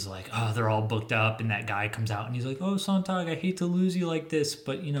is like, oh, they're all booked up, and that guy comes out and he's like, oh, Sontag, I hate to lose you like this,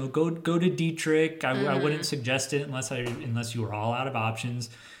 but you know, go to Dietrich. I wouldn't suggest it unless you were all out of options.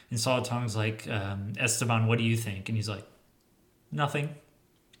 And Sontag's like, Esteban, what do you think? And he's like, nothing.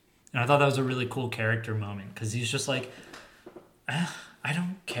 And I thought that was a really cool character moment, because he's just like, I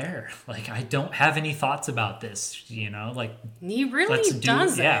don't care. Like, I don't have any thoughts about this, you know? Like, he really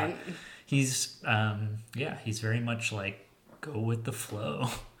doesn't. Yeah. He's very much like, go with the flow.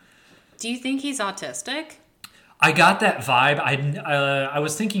 Do you think he's autistic? I got that vibe. I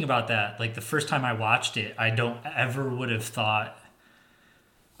was thinking about that. Like, the first time I watched it, I don't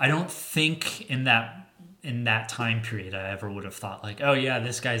think in that time period I ever would have thought like, oh yeah,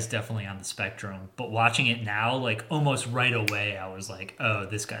 this guy's definitely on the spectrum. But watching it now, like almost right away, I was like, oh,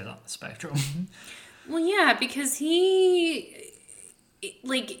 this guy's on the spectrum. Well, yeah, because he's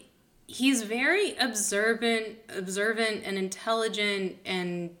very observant and intelligent,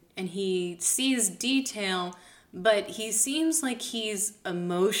 and he sees detail, but he seems like he's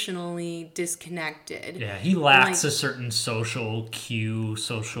emotionally disconnected. Yeah, he lacks a certain social cue,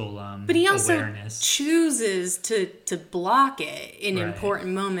 but he also awareness. Chooses to block it in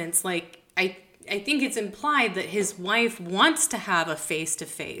important moments. Like, I think it's implied that his wife wants to have a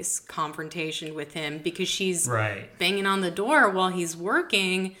face-to-face confrontation with him because she's banging on the door while he's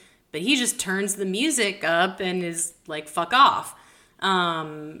working, but he just turns the music up and is like, fuck off.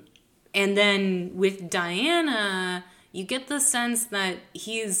 And then with Diana, you get the sense that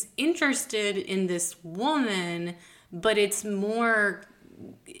he's interested in this woman, but it's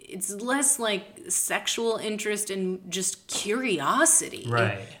less like sexual interest and just curiosity.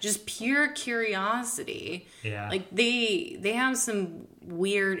 Right. Just pure curiosity. Yeah. Like they have some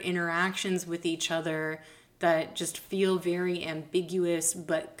weird interactions with each other that just feel very ambiguous,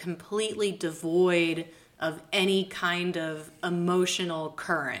 but completely devoid of any kind of emotional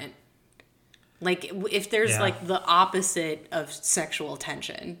current. Like if there's Yeah. like the opposite of sexual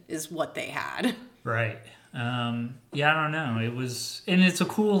tension is what they had. Right. Yeah, I don't know. It was, and it's a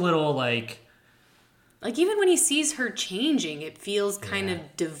cool little like. Like even when he sees her changing, it feels kind Yeah.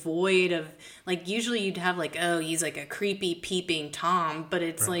 of devoid of like usually you'd have like, oh, he's like a creepy peeping Tom, but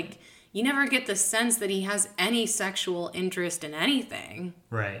it's Right. like you never get the sense that he has any sexual interest in anything.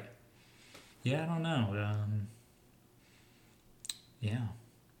 Right. Yeah, I don't know. Yeah,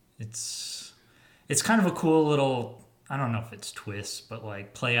 it's kind of a cool little. I don't know if it's twist, but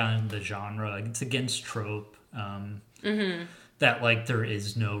like play on the genre. Like it's against trope. That like there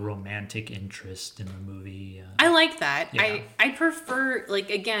is no romantic interest in the movie. I like that. Yeah. I prefer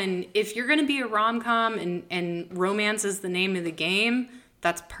like again, if you're gonna be a rom-com and romance is the name of the game,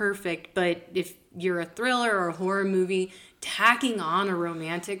 that's perfect. But if you're a thriller or a horror movie, tacking on a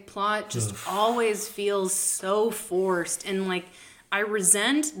romantic plot just always feels so forced. And like I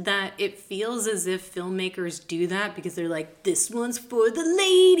resent that it feels as if filmmakers do that because they're like, this one's for the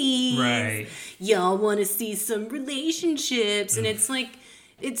ladies. Right. Y'all want to see some relationships. And it's like,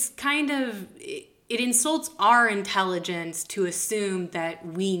 it's kind of, it insults our intelligence to assume that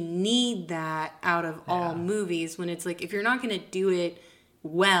we need that out of all movies when it's like, if you're not going to do it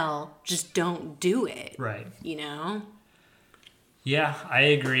well, just don't do it. Right. You know? Yeah, I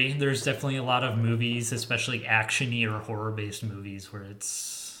agree. There's definitely a lot of movies, especially action-y or horror-based movies, where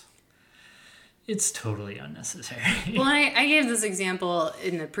it's totally unnecessary. Well, I gave this example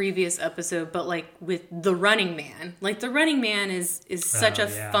in the previous episode, but like with The Running Man. Like The Running Man is such a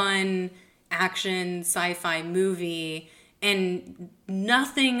fun action sci-fi movie, and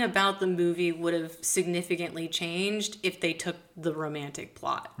nothing about the movie would have significantly changed if they took the romantic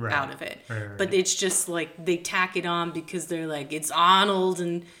plot out of it. Right. But it's just like they tack it on because they're like, it's Arnold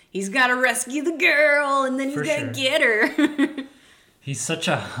and he's got to rescue the girl and then he's got to get her. He's such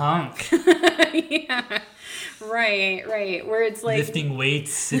a hunk. Yeah. Right. Where it's like Lifting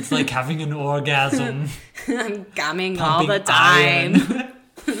weights, it's like having an orgasm. I'm gumming all Pumping the time.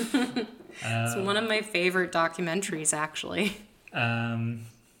 iron. It's one of my favorite documentaries, actually.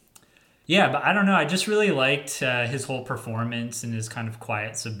 Yeah, but I don't know. I just really liked his whole performance and his kind of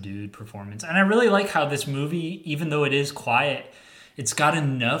quiet, subdued performance. And I really like how this movie, even though it is quiet, it's got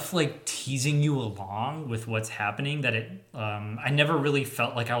enough like teasing you along with what's happening that it. I never really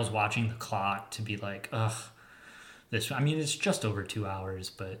felt like I was watching the clock to be like, ugh, this. I mean, it's just over 2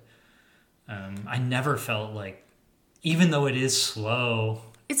 hours, but I never felt like, even though it is slow.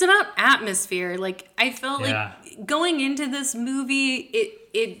 It's about atmosphere. Like I felt like going into this movie,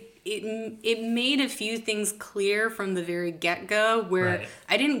 it made a few things clear from the very get-go where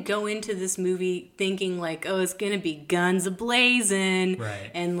I didn't go into this movie thinking like, oh, it's gonna be guns a-blazing,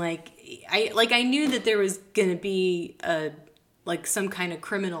 and like I knew that there was gonna be like some kind of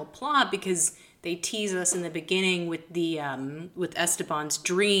criminal plot because they tease us in the beginning with the with Esteban's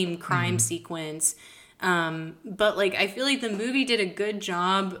dream crime sequence. But like I feel like the movie did a good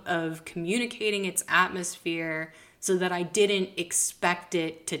job of communicating its atmosphere so that I didn't expect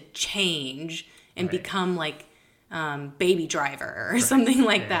it to change and become like Baby Driver or something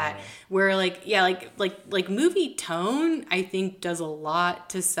like that. Where like like movie tone I think does a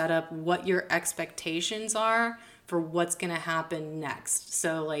lot to set up what your expectations are for what's gonna happen next.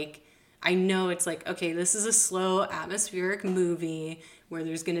 So like I know it's like, okay, this is a slow atmospheric movie where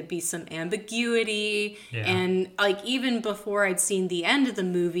there's going to be some ambiguity. And like even before I'd seen the end of the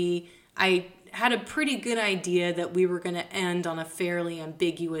movie, I had a pretty good idea that we were going to end on a fairly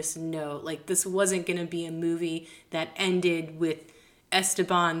ambiguous note. Like this wasn't going to be a movie that ended with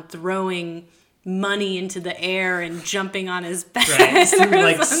Esteban throwing money into the air and jumping on his bed.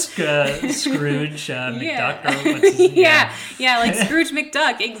 Like Scrooge McDuck. Or what's his, like Scrooge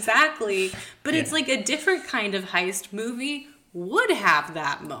McDuck, exactly. But it's like a different kind of heist movie would have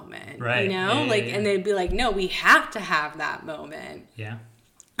that moment, you know? And they'd be like, no, we have to have that moment.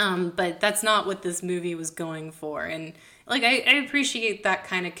 But that's not what this movie was going for. And like I appreciate that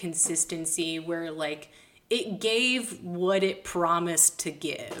kind of consistency where like it gave what it promised to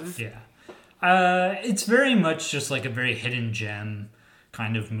give. It's very much just like a very hidden gem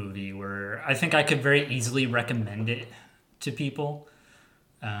kind of movie where I think I could very easily recommend it to people.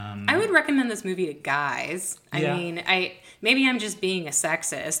 I would recommend this movie to guys. I mean, maybe I'm just being a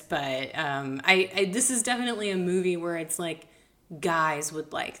sexist, but I this is definitely a movie where it's like guys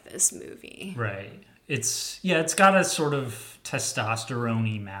would like this movie. Right. It's got a sort of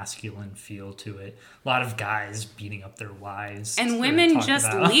testosterone-y masculine feel to it. A lot of guys beating up their wives. And women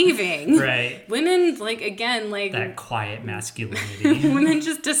just leaving. Women, like, again, like... that quiet masculinity. Women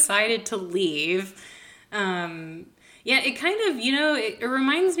just decided to leave. Yeah, it kind of, it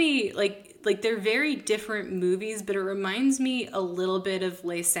reminds me, like they're very different movies, but it reminds me a little bit of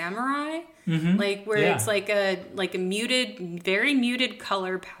Les Samurai. Mm-hmm. Like where Yeah. it's like a muted, very muted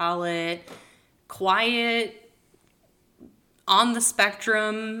color palette, quiet, on the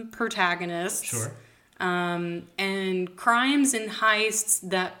spectrum protagonists. Sure. And crimes and heists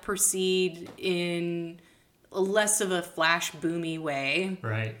that proceed in less of a flash boomy way.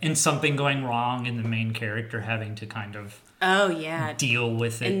 Right. And something going wrong and the main character having to kind of Oh, yeah. deal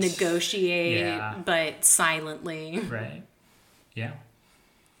with it. And negotiate, Yeah. but silently. Right. Yeah.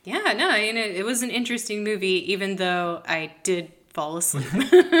 Yeah, no, it was an interesting movie, even though I did fall asleep.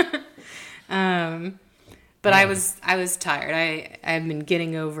 But I was tired. I've been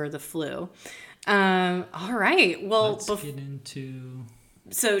getting over the flu. All right. Well, Let's get into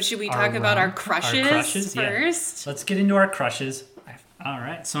so should we talk about our crushes Yeah. first? Let's get into our crushes. All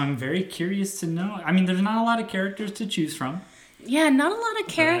right. So I'm very curious to know. I mean, there's not a lot of characters to choose from. Yeah, not a lot of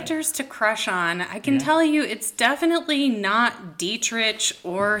characters to crush on. I can Yeah. tell you it's definitely not Dietrich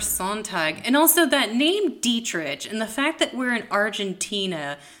or Sontag. And also that name Dietrich and the fact that we're in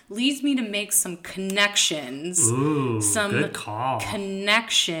Argentina leads me to make some connections. Ooh, Some good call.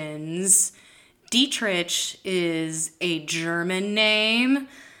 Connections. Dietrich is a German name.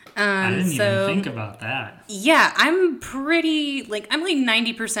 I didn't even think about that. Yeah, I'm like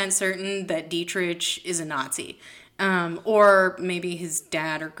 90% certain that Dietrich is a Nazi. Or maybe his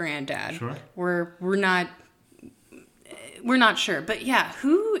dad or granddad. Sure. We're not sure. But yeah,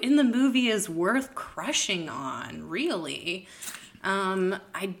 who in the movie is worth crushing on, really?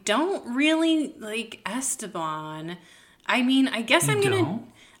 I don't really like Esteban. I mean, I guess You I'm gonna don't?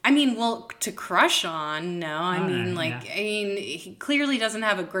 well, to crush on, no. He clearly doesn't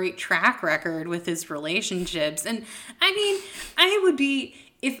have a great track record with his relationships. And I would be,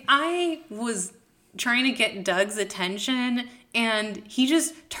 if I was trying to get Doug's attention and he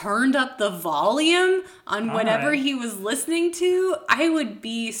just turned up the volume on whatever he was listening to, I would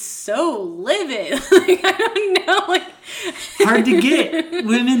be so livid. I don't know, Hard to get.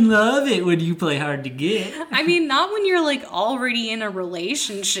 Women love it when you play hard to get. not when you're already in a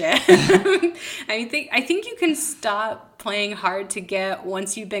relationship. I think you can stop playing hard to get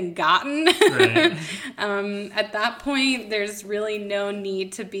once you've been gotten. Right. At that point, there's really no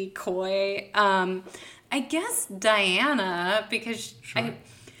need to be coy. I guess Diana, because Sure.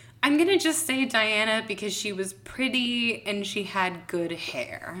 I'm gonna just say Diana because she was pretty and she had good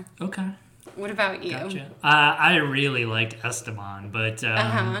hair. Okay. What about you? Gotcha. I really liked Esteban, but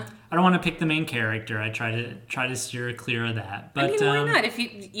I don't want to pick the main character. I try to steer clear of that. But Why not? If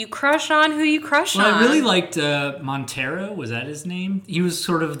you crush on who you crush on. I really liked Montero. Was that his name? He was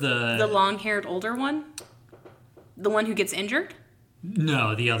sort of the long-haired older one, the one who gets injured.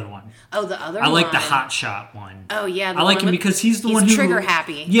 No, the other one. Oh, the other one. I like the hot shot one. Oh yeah, I like him because he's the one who trigger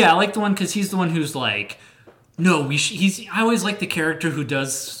happy. Yeah, I like the one because he's the one who's like, no, I always like the character who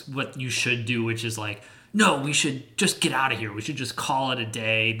does what you should do, which is like, no, we should just get out of here. We should just call it a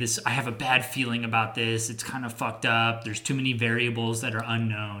day. I have a bad feeling about this. It's kind of fucked up. There's too many variables that are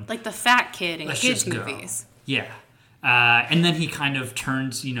unknown. Like the fat kid in Let's kids' just go. movies. Yeah. And then he kind of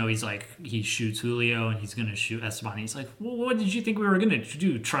turns, he's like, he shoots Julio and he's going to shoot Esteban. He's like, well, what did you think we were going to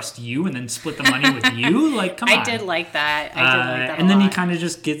do? Trust you and then split the money with you? Like, come on. I did like that. And then he kind of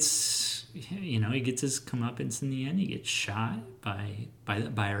just gets, he gets his comeuppance in the end. He gets shot by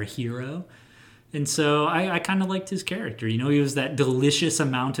our hero. And so I kind of liked his character. He was that delicious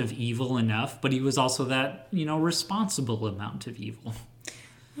amount of evil enough, but he was also that, responsible amount of evil.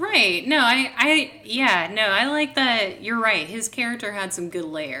 Right. No, I like that. You're right. His character had some good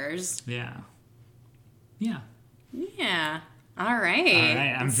layers. Yeah. Yeah. Yeah. All right. All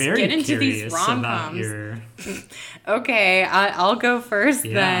right. I'm Let's very get into curious these about rom-coms. your... Okay, I'll go first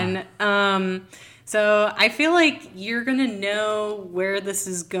Yeah. then. So I feel like you're going to know where this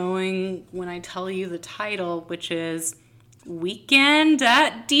is going when I tell you the title, which is Weekend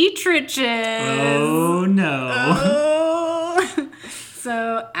at Dietrich's. Oh, no. Oh.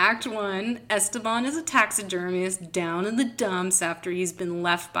 So, Act 1, Esteban is a taxidermist down in the dumps after he's been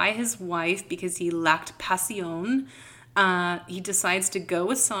left by his wife because he lacked pasión. He decides to go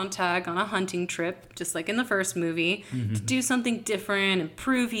with Sontag on a hunting trip, just like in the first movie, to do something different and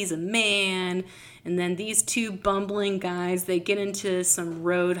prove he's a man. And then these two bumbling guys, they get into some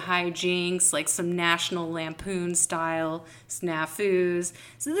road hijinks, like some National Lampoon style snafus.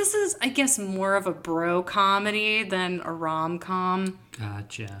 So this is, I guess, more of a bro comedy than a rom-com.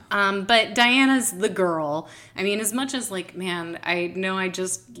 Gotcha. But Diana's the girl. As much as I know I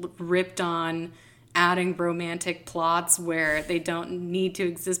just ripped on adding romantic plots where they don't need to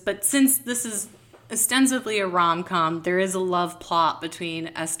exist, but since this is ostensibly a rom-com, there is a love plot between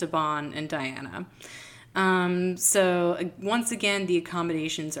Esteban and Diana. So once again, the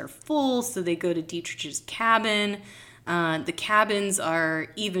accommodations are full, so they go to Dietrich's cabin. The cabins are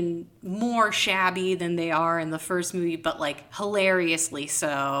even more shabby than they are in the first movie, but like hilariously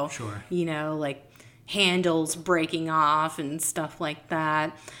so. Sure. You know, like handles breaking off and stuff like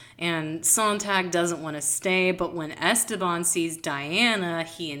that. And Sontag doesn't want to stay, but when Esteban sees Diana,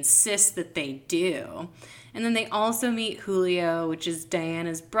 he insists that they do. And then they also meet Julio, which is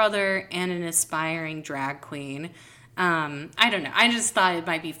Diana's brother and an aspiring drag queen. I don't know. I just thought it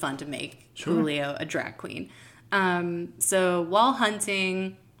might be fun to make Julio a drag queen. So while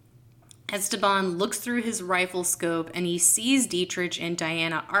hunting, Esteban looks through his rifle scope and he sees Dietrich and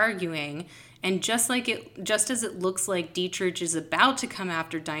Diana arguing. And just as it looks like Dietrich is about to come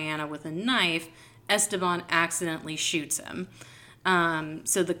after Diana with a knife, Esteban accidentally shoots him.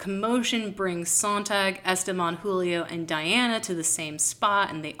 So the commotion brings Sontag, Esteban, Julio, and Diana to the same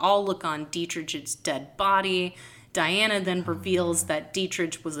spot, and they all look on Dietrich's dead body. Diana then reveals that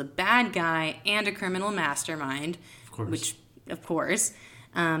Dietrich was a bad guy and a criminal mastermind. Of course. Which, of course.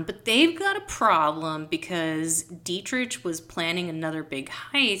 But they've got a problem because Dietrich was planning another big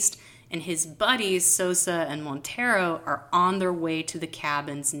heist, and his buddies, Sosa and Montero, are on their way to the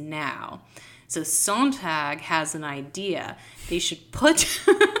cabins now. So Sontag has an idea. They should put...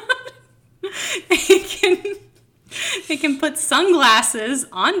 they can put sunglasses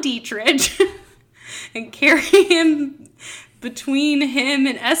on Dietrich and carry him between him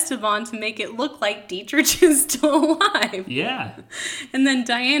and Esteban to make it look like Dietrich is still alive. Yeah. And then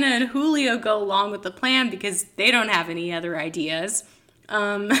Diana and Julio go along with the plan because they don't have any other ideas.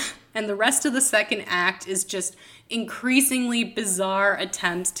 And the rest of the second act is just increasingly bizarre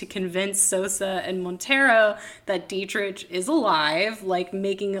attempts to convince Sosa and Montero that Dietrich is alive, like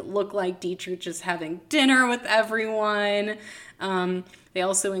making it look like Dietrich is having dinner with everyone. They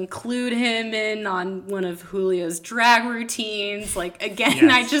also include him in on one of Julio's drag routines. Like, again,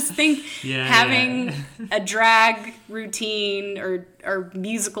 yes. I just think having a drag routine or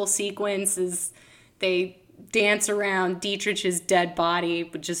musical sequence is they dance around Dietrich's dead body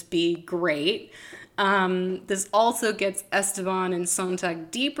would just be great. This also gets Esteban and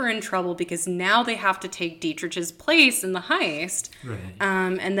Sontag deeper in trouble because now they have to take Dietrich's place in the heist. Right.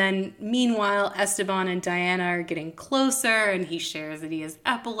 And then meanwhile, Esteban and Diana are getting closer and he shares that he has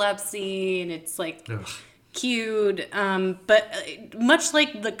epilepsy and it's like cute. But much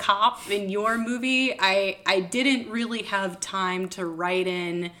like the cop in your movie, I didn't really have time to write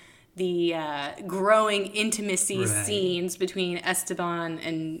in the growing intimacy scenes between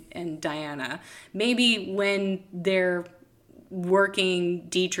Esteban and Diana. Maybe when they're working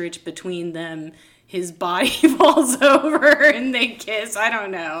Dietrich between them, his body falls over and they kiss. I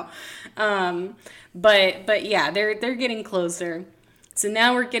don't know. But yeah, they're getting closer. So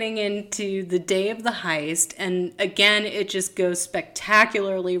now we're getting into the day of the heist, and again, it just goes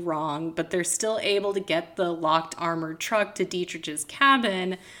spectacularly wrong, but they're still able to get the locked armored truck to Dietrich's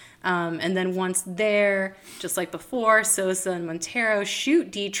cabin. And then once there, just like before, Sosa and Montero shoot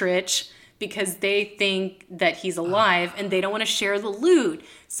Dietrich because they think that he's alive and they don't want to share the loot.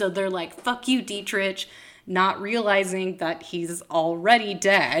 So they're like, fuck you, Dietrich, not realizing that he's already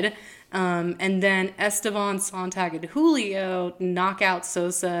dead. And then Esteban, Sontag, and Julio knock out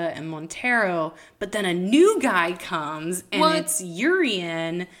Sosa and Montero. But then a new guy comes, and it's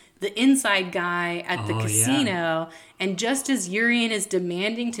Urian, the inside guy at the casino. Yeah. And just as Urian is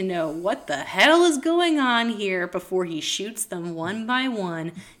demanding to know what the hell is going on here before he shoots them one by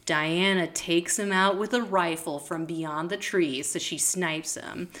one, Diana takes him out with a rifle from beyond the trees, so she snipes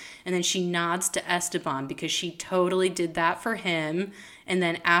him. And then she nods to Esteban because she totally did that for him, and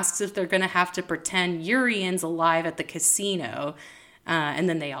then asks if they're going to have to pretend Urian's alive at the casino. And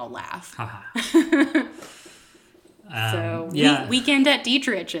then they all laugh. So, weekend at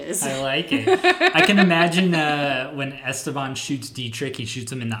Dietrich's. I like it. I can imagine when Esteban shoots Dietrich, he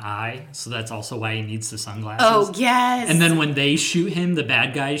shoots him in the eye. So that's also why he needs the sunglasses. Oh, yes. And then when they shoot him, the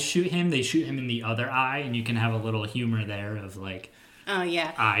bad guys shoot him, they shoot him in the other eye. And you can have a little humor there of like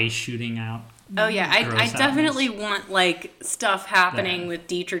eyes shooting out. Oh, yeah. I definitely want, like, stuff happening with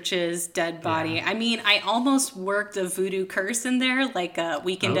Dietrich's dead body. Yeah. I mean, I almost worked a voodoo curse in there, like a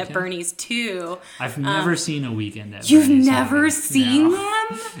Weekend at Bernie's 2. I've never seen a Weekend at Bernie's. You've never seen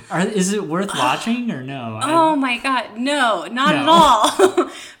them? Is it worth watching or no? Oh, my God. No, not at all.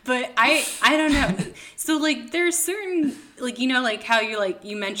 But I don't know. So, like, there's certain, like, you know, like how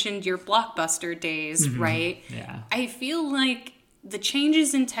you mentioned your Blockbuster days, right? Yeah. I feel like the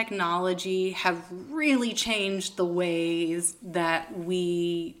changes in technology have really changed the ways that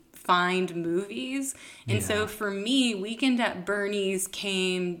we find movies. And so for me, Weekend at Bernie's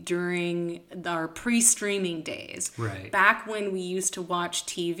came during our pre-streaming days. Right. Back when we used to watch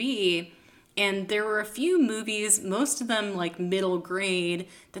TV, and there were a few movies, most of them like middle grade,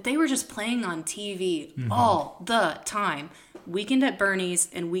 that they were just playing on TV all the time. Weekend at Bernie's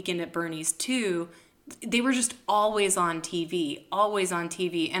and Weekend at Bernie's 2, they were just always on TV.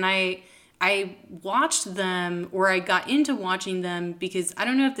 And I watched them, or I got into watching them because I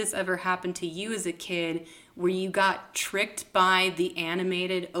don't know if this ever happened to you as a kid, where you got tricked by the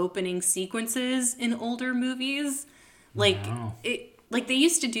animated opening sequences in older movies. Like, No. Like they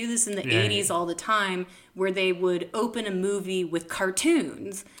used to do this in the 80s all the time, where they would open a movie with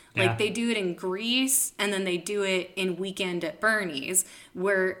cartoons. Like they do it in Grease, and then they do it in Weekend at Bernie's,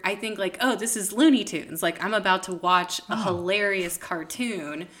 where I think like, oh, this is Looney Tunes. Like I'm about to watch a hilarious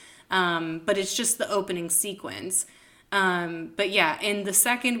cartoon, but it's just the opening sequence. But yeah, in the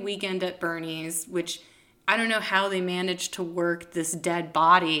second Weekend at Bernie's, which I don't know how they managed to work this dead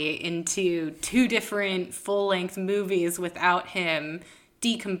body into 2 different full-length movies without him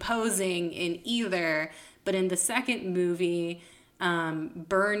decomposing in either. But in the second movie,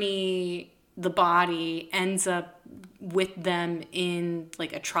 Bernie, the body, ends up with them in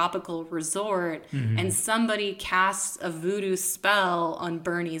like a tropical resort, and somebody casts a voodoo spell on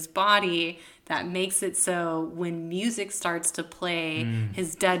Bernie's body that makes it so when music starts to play,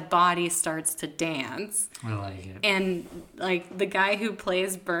 his dead body starts to dance. I like it. And like the guy who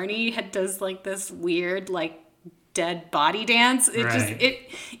plays Bernie does like this weird like dead body dance.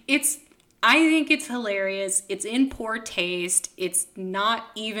 It's I think it's hilarious. It's in poor taste. It's not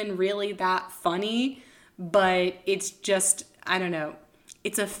even really that funny, but it's just, I don't know.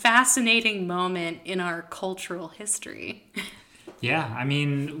 It's a fascinating moment in our cultural history. Yeah, I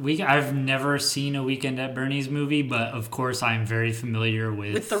mean, I've never seen a Weekend at Bernie's movie, but of course I'm very familiar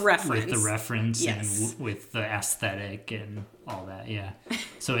with the reference. Yes. And with the aesthetic and all that, yeah.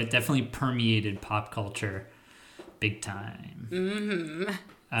 So it definitely permeated pop culture big time. Mm-hmm.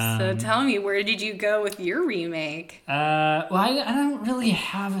 So tell me, where did you go with your remake? Well, I don't really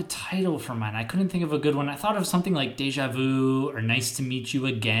have a title for mine. I couldn't think of a good one. I thought of something like Deja Vu or Nice to Meet You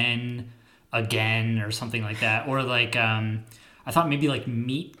Again, or something like that. Or like, I thought maybe like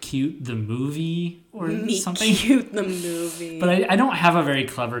Meet Cute the Movie or something. Meet Cute the Movie. But I don't have a very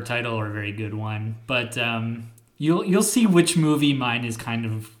clever title or a very good one. But you'll see which movie mine is kind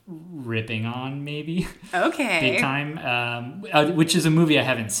of ripping on, maybe. Okay. Big time. Which is a movie I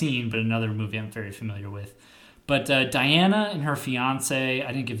haven't seen, but another movie I'm very familiar with. But Diana and her fiance, I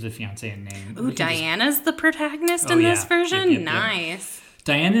didn't give the fiance a name. Ooh, Diana's the protagonist in this version? Yep. Nice.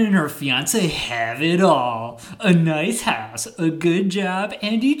 Diana and her fiance have it all. A nice house, a good job,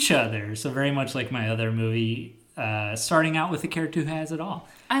 and each other. So very much like my other movie, starting out with a character who has it all.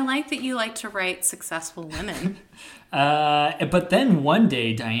 I like that you like to write successful women. But then one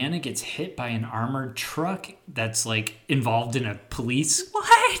day, Diana gets hit by an armored truck that's like involved in a police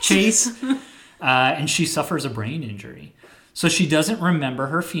chase. And she suffers a brain injury. So she doesn't remember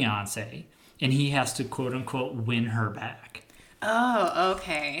her fiance, and he has to quote unquote win her back. Oh,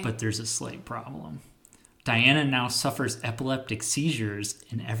 okay. But there's a slight problem. Diana now suffers epileptic seizures,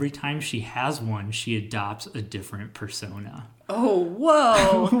 and every time she has one, she adopts a different persona. Oh,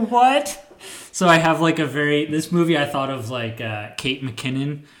 whoa. What? So I have like this movie I thought of like Kate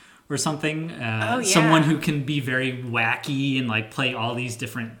McKinnon or something. Someone who can be very wacky and like play all these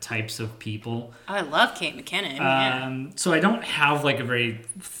different types of people. I love Kate McKinnon. So I don't have like a very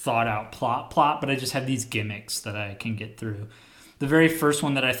thought out plot, but I just have these gimmicks that I can get through. The very first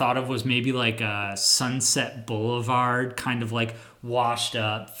one that I thought of was maybe like a Sunset Boulevard, kind of like washed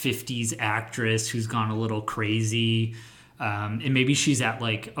up 50s actress who's gone a little crazy. And maybe she's at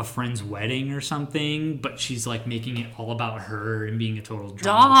like a friend's wedding or something, but she's like making it all about her and being a total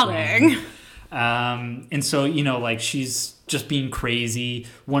drama queen. And so, like she's just being crazy.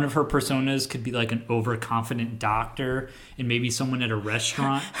 One of her personas could be like an overconfident doctor, and maybe someone at a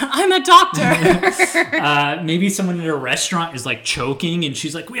restaurant. I'm a doctor. Maybe someone at a restaurant is like choking, and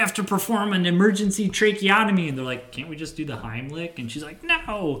she's like, "We have to perform an emergency tracheotomy," and they're like, "Can't we just do the Heimlich?" And she's like,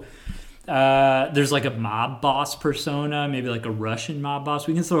 "No." There's like a mob boss persona, maybe like a Russian mob boss.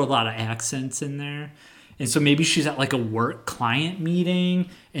 We can throw a lot of accents in there. And so maybe she's at like a work client meeting,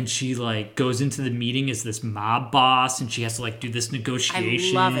 and she like goes into the meeting as this mob boss, and she has to like do this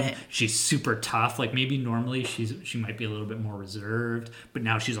negotiation. I love it. She's super tough. Like maybe normally she might be a little bit more reserved, but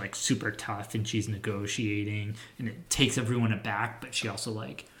now she's like super tough and she's negotiating, and it takes everyone aback, but she also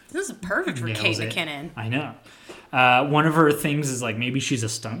like this is perfect for Kate McKinnon. I know. One of her things is like maybe she's a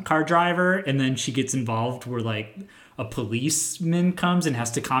stunt car driver, and then she gets involved where like a policeman comes and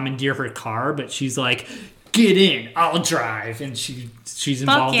has to commandeer her car, but she's like, get in, I'll drive. And she's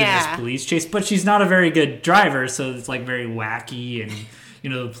involved in this police chase, but she's not a very good driver, so it's like very wacky.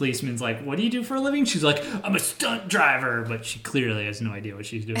 And the policeman's like, what do you do for a living? She's like, I'm a stunt driver, but she clearly has no idea what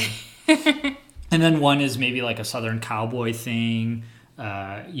she's doing. And then one is maybe like a Southern cowboy thing,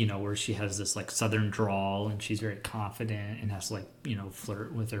 where she has this like Southern drawl and she's very confident and has to like,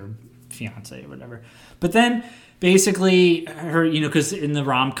 flirt with her fiance or whatever. But then basically her, because in the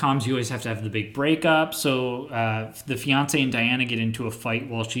rom-coms you always have to have the big breakup. So the fiance and Diana get into a fight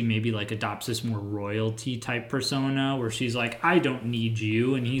while she maybe like adopts this more royalty type persona where she's like, I don't need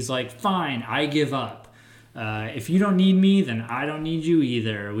you. And he's like, fine, I give up. If you don't need me, then I don't need you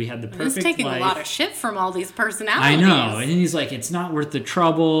either. We had the perfect life. He's taking a lot of shit from all these personalities. I know. And then he's like, it's not worth the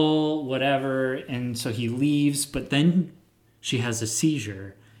trouble, whatever. And so he leaves. But then she has a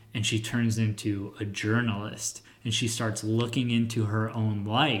seizure and she turns into a journalist. And she starts looking into her own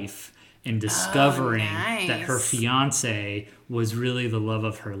life and discovering that her fiance was really the love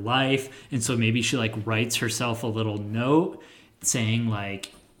of her life. And so maybe she like writes herself a little note saying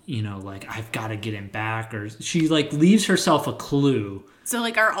like, I've got to get him back, or she like leaves herself a clue. So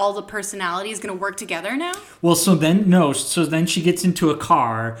like, are all the personalities going to work together now? Well, so then she gets into a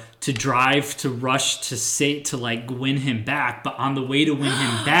car to drive to rush to like win him back. But on the way to win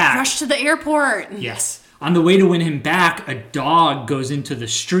him back, rush to the airport. Yes. On the way to win him back, a dog goes into the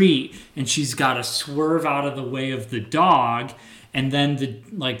street and she's got to swerve out of the way of the dog. And then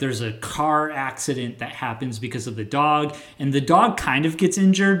there's a car accident that happens because of the dog. And the dog kind of gets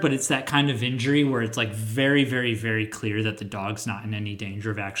injured, but it's that kind of injury where it's like very, very, very clear that the dog's not in any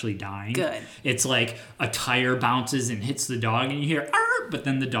danger of actually dying. Good. It's like a tire bounces and hits the dog and you hear, Arr! But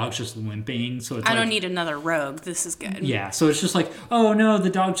then the dog's just limping. So it's I don't need another rogue. This is good. Yeah. So it's just like, oh no, the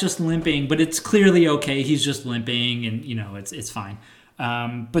dog's just limping, but it's clearly okay. He's just limping and it's fine.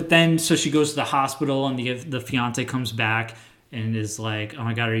 But then, so she goes to the hospital and the fiance comes back and is like, oh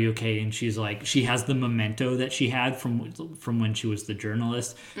my God, are you okay? And she's like, she has the memento that she had from when she was the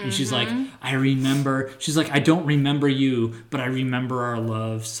journalist. And she's like, I remember, she's like, I don't remember you, but I remember our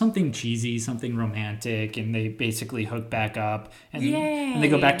love. Something cheesy, something romantic. And they basically hook back up and they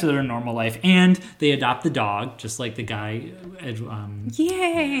go back to their normal life. And they adopt the dog, just like the guy,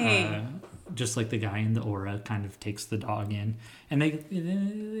 just like the guy in the Aura kind of takes the dog in. And they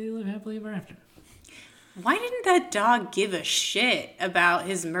live happily ever after. Why didn't that dog give a shit about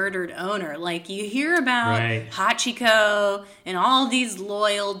his murdered owner? Like, you hear about Hachiko and all these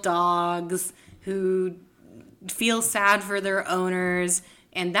loyal dogs who feel sad for their owners,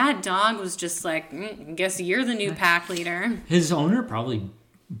 and that dog was just like, I guess you're the new pack leader. His owner probably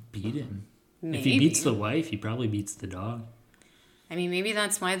beat him. Maybe. If he beats the wife, he probably beats the dog. I mean, maybe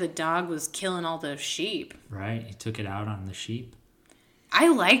that's why the dog was killing all those sheep. Right, he took it out on the sheep. I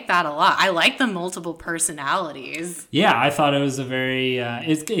like that a lot. I like the multiple personalities. Yeah, I thought it was a very...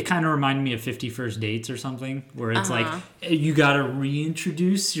 it kind of reminded me of 50 First Dates or something, where it's like, you got to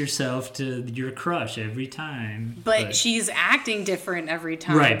reintroduce yourself to your crush every time. But she's acting different every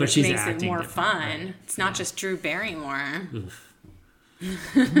time. Right, but she's makes acting it more different. fun. Right. It's not just Drew Barrymore.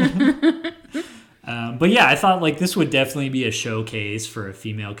 But yeah, I thought like this would definitely be a showcase for a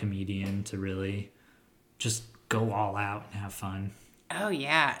female comedian to really just go all out and have fun. Oh,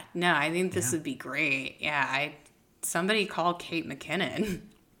 yeah. No, I think this would be great. Yeah, somebody call Kate McKinnon.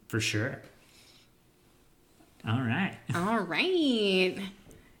 For sure. All right. All right.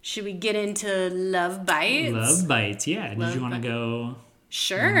 Should we get into Love Bites? Love Bites, yeah. Did you want to go?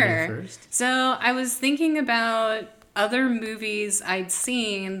 Sure. First? So I was thinking about other movies I'd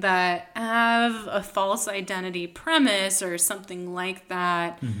seen that have a false identity premise or something like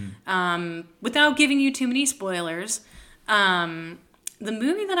that. Without giving you too many spoilers. The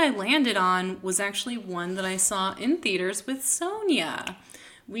movie that I landed on was actually one that I saw in theaters with Sonia.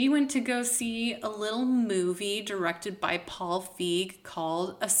 We went to go see a little movie directed by Paul Feig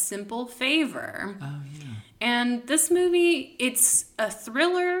called A Simple Favor. Oh, yeah. And this movie, it's a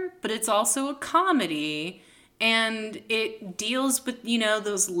thriller, but it's also a comedy. And it deals with,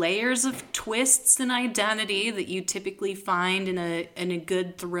 those layers of twists and identity that you typically find in a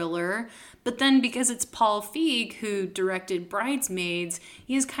good thriller. But then because it's Paul Feig who directed Bridesmaids,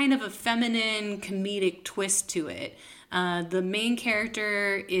 he has kind of a feminine comedic twist to it. The main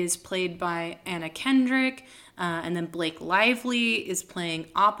character is played by Anna Kendrick, and then Blake Lively is playing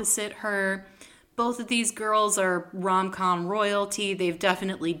opposite her. Both of these girls are rom-com royalty. They've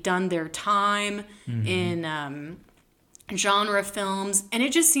definitely done their time in genre films, and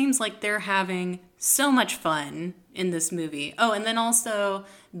it just seems like they're having so much fun in this movie. Oh, and then also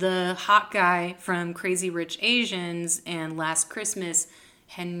the hot guy from Crazy Rich Asians and Last Christmas,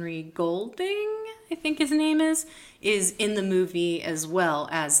 Henry Golding, I think his name is in the movie as well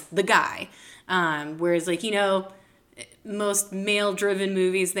as the guy. Whereas, like, you know, most male-driven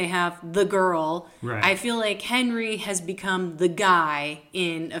movies, they have the girl. Right. I feel like Henry has become the guy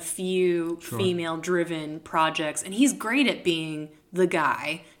in a few female-driven projects, and he's great at being the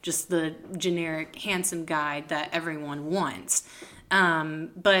guy, just the generic handsome guy that everyone wants.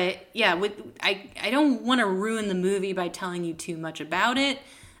 But yeah, I don't want to ruin the movie by telling you too much about it.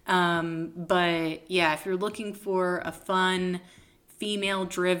 But yeah, if you're looking for a fun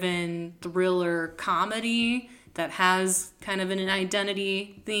female-driven thriller comedy that has kind of an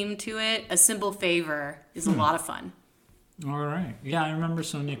identity theme to it, A Simple Favor is a lot of fun. All right. Yeah, I remember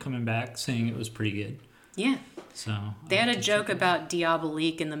Sonia coming back saying it was pretty good. Yeah. So they had a joke about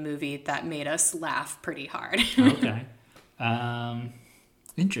Diabolique in the movie that made us laugh pretty hard. Okay.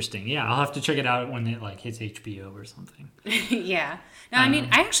 Interesting. Yeah, I'll have to check it out when it like hits HBO or something. Yeah. No, I mean,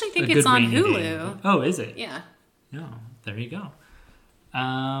 I actually think it's on Hulu. Day. Oh, is it? Yeah. No, there you go.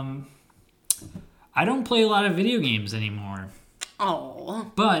 I don't play a lot of video games anymore.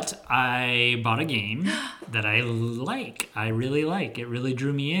 Oh. But I bought a game that I like. I really like. It really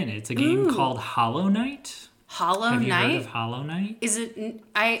drew me in. It's a game called Hollow Knight. Hollow Knight? Have you heard of Hollow Knight? Is it?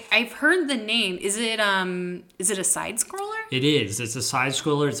 I've heard the name. Is it a side scroller? It is. It's a side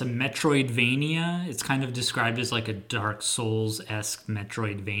scroller. It's a Metroidvania. It's kind of described as like a Dark Souls-esque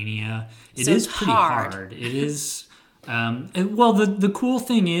Metroidvania. It is pretty hard. It is. Well, the cool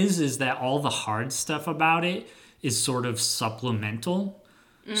thing is that all the hard stuff about it is sort of supplemental.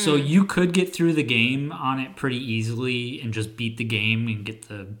 So you could get through the game on it pretty easily and just beat the game and get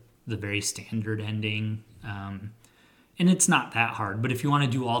the very standard ending. And it's not that hard. But if you want to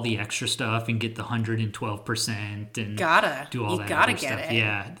do all the extra stuff and get the 112% and do all that other stuff,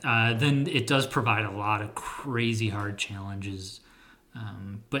 yeah, then it does provide a lot of crazy hard challenges.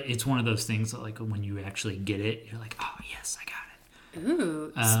 But it's one of those things that, like, when you actually get it, you're like, oh, yes, I got it.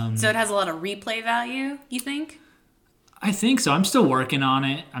 Ooh. So it has a lot of replay value, you think? I think so. I'm still working on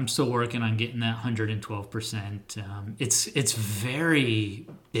it. I'm still working on getting that 112%. It's very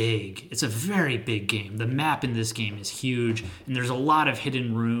big. It's a very big game. The map in this game is huge, and there's a lot of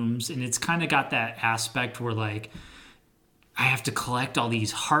hidden rooms, and it's kind of got that aspect where, like, I have to collect all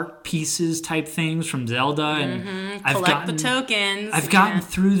these heart pieces type things from Zelda, and collect the tokens. I've gotten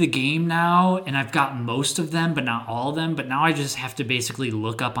through the game now, and I've gotten most of them, but not all of them. But now I just have to basically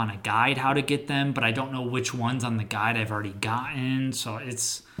look up on a guide how to get them, but I don't know which ones on the guide I've already gotten. So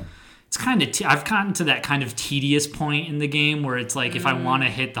it's kind of I've gotten to that kind of tedious point in the game where it's like if I want to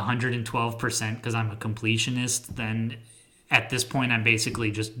hit the 112% because I'm a completionist, then at this point I'm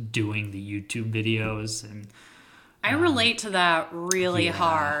basically just doing the YouTube videos and. I relate to that really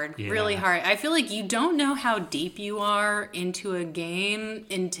hard. I feel like you don't know how deep you are into a game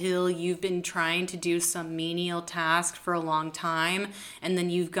until you've been trying to do some menial task for a long time, and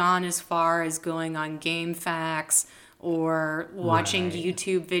then you've gone as far as going on GameFAQs or watching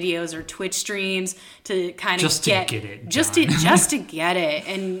YouTube videos or Twitch streams to kind of just to get it just to get it,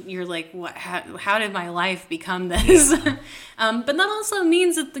 and you're like, what? How did my life become this? But that also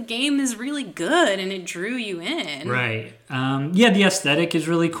means that the game is really good and it drew you in. Right. The aesthetic is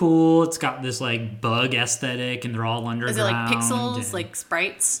really cool. It's got this like bug aesthetic, and they're all underground. Is it like pixels, like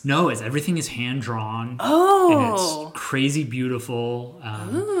sprites? No, everything is hand drawn. Oh, and it's crazy beautiful.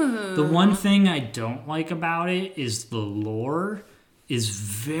 The one thing I don't like about it is the lore is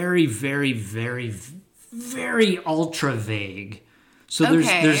very, very, very, very ultra vague. So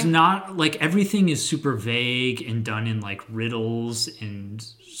there's not, like, everything is super vague and done in like riddles and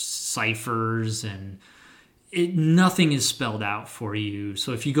ciphers, and nothing is spelled out for you.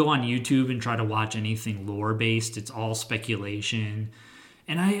 So if you go on YouTube and try to watch anything lore based, it's all speculation.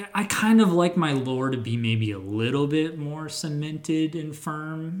 And I kind of like my lore to be maybe a little bit more cemented and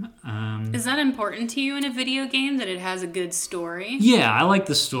firm. Is that important to you in a video game, that it has a good story? Yeah, I like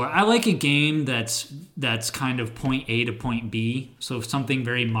the story. I like a game that's kind of point A to point B. So something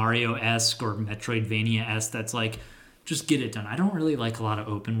very Mario-esque or Metroidvania-esque that's like, just get it done. I don't really like a lot of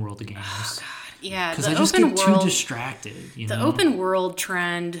open world games. Oh, God. Yeah, because I just get too distracted. The open world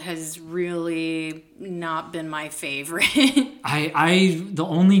trend has really not been my favorite. The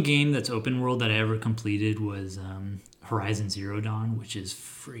only game that's open world that I ever completed was Horizon Zero Dawn, which is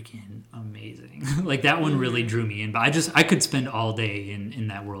freaking amazing. Like, that one really drew me in. But I could spend all day in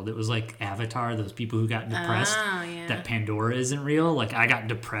that world. It was like Avatar, those people who got depressed that Pandora isn't real. Like, I got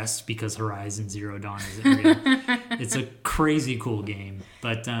depressed because Horizon Zero Dawn isn't real. It's a crazy cool game.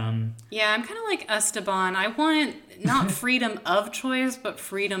 But yeah, I'm kind of like Esteban. I want not freedom of choice, but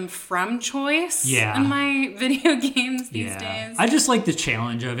freedom from choice in my video games these days. I just like the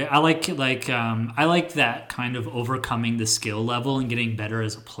challenge of it. I like that kind of overcoming the skill level and getting better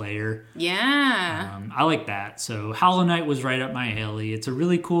as a player. Yeah. I like that. So Hollow Knight was right up my alley. It's a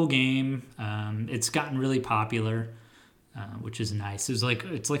really cool game. It's gotten really popular. Which is nice. It's like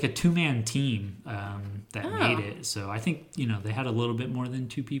a 2-man team that made it. So I think they had a little bit more than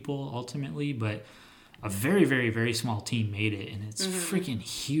 2 people ultimately, but a very, very, very small team made it, and it's freaking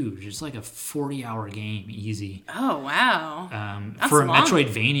huge. It's like a 40-hour game, easy. Oh wow! For a long.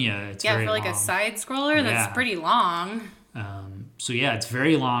 Metroidvania, it's very for like long. a side scroller, that's pretty long. So yeah, it's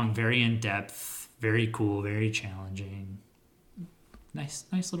very long, very in depth, very cool, very challenging. Nice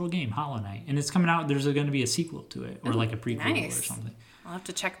little game, Hollow Knight. And it's coming out, there's going to be a sequel to it, or like a prequel or something. I'll have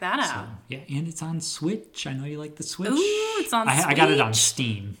to check that out. Yeah, and it's on Switch. I know you like the Switch. Ooh, it's on Switch. I got it on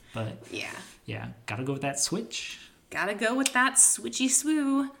Steam, but yeah, gotta go with that Switch. Gotta go with that switchy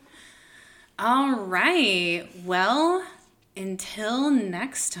swoo. All right, well, until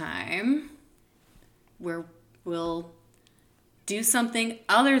next time, we'll do something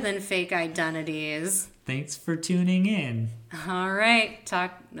other than fake identities. Thanks for tuning in. All right. I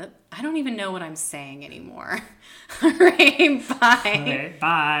don't even know what I'm saying anymore. All right. Bye. Okay,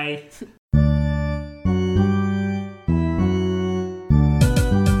 bye.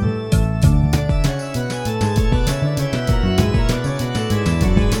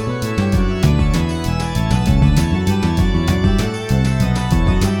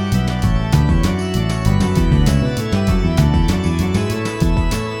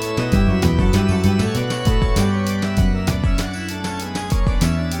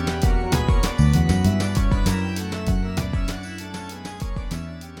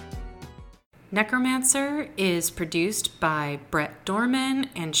 Necromancer is produced by Brett Dorman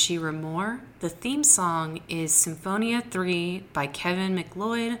and Shira Moore. The theme song is Symphonia 3 by Kevin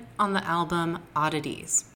MacLeod on the album Oddities.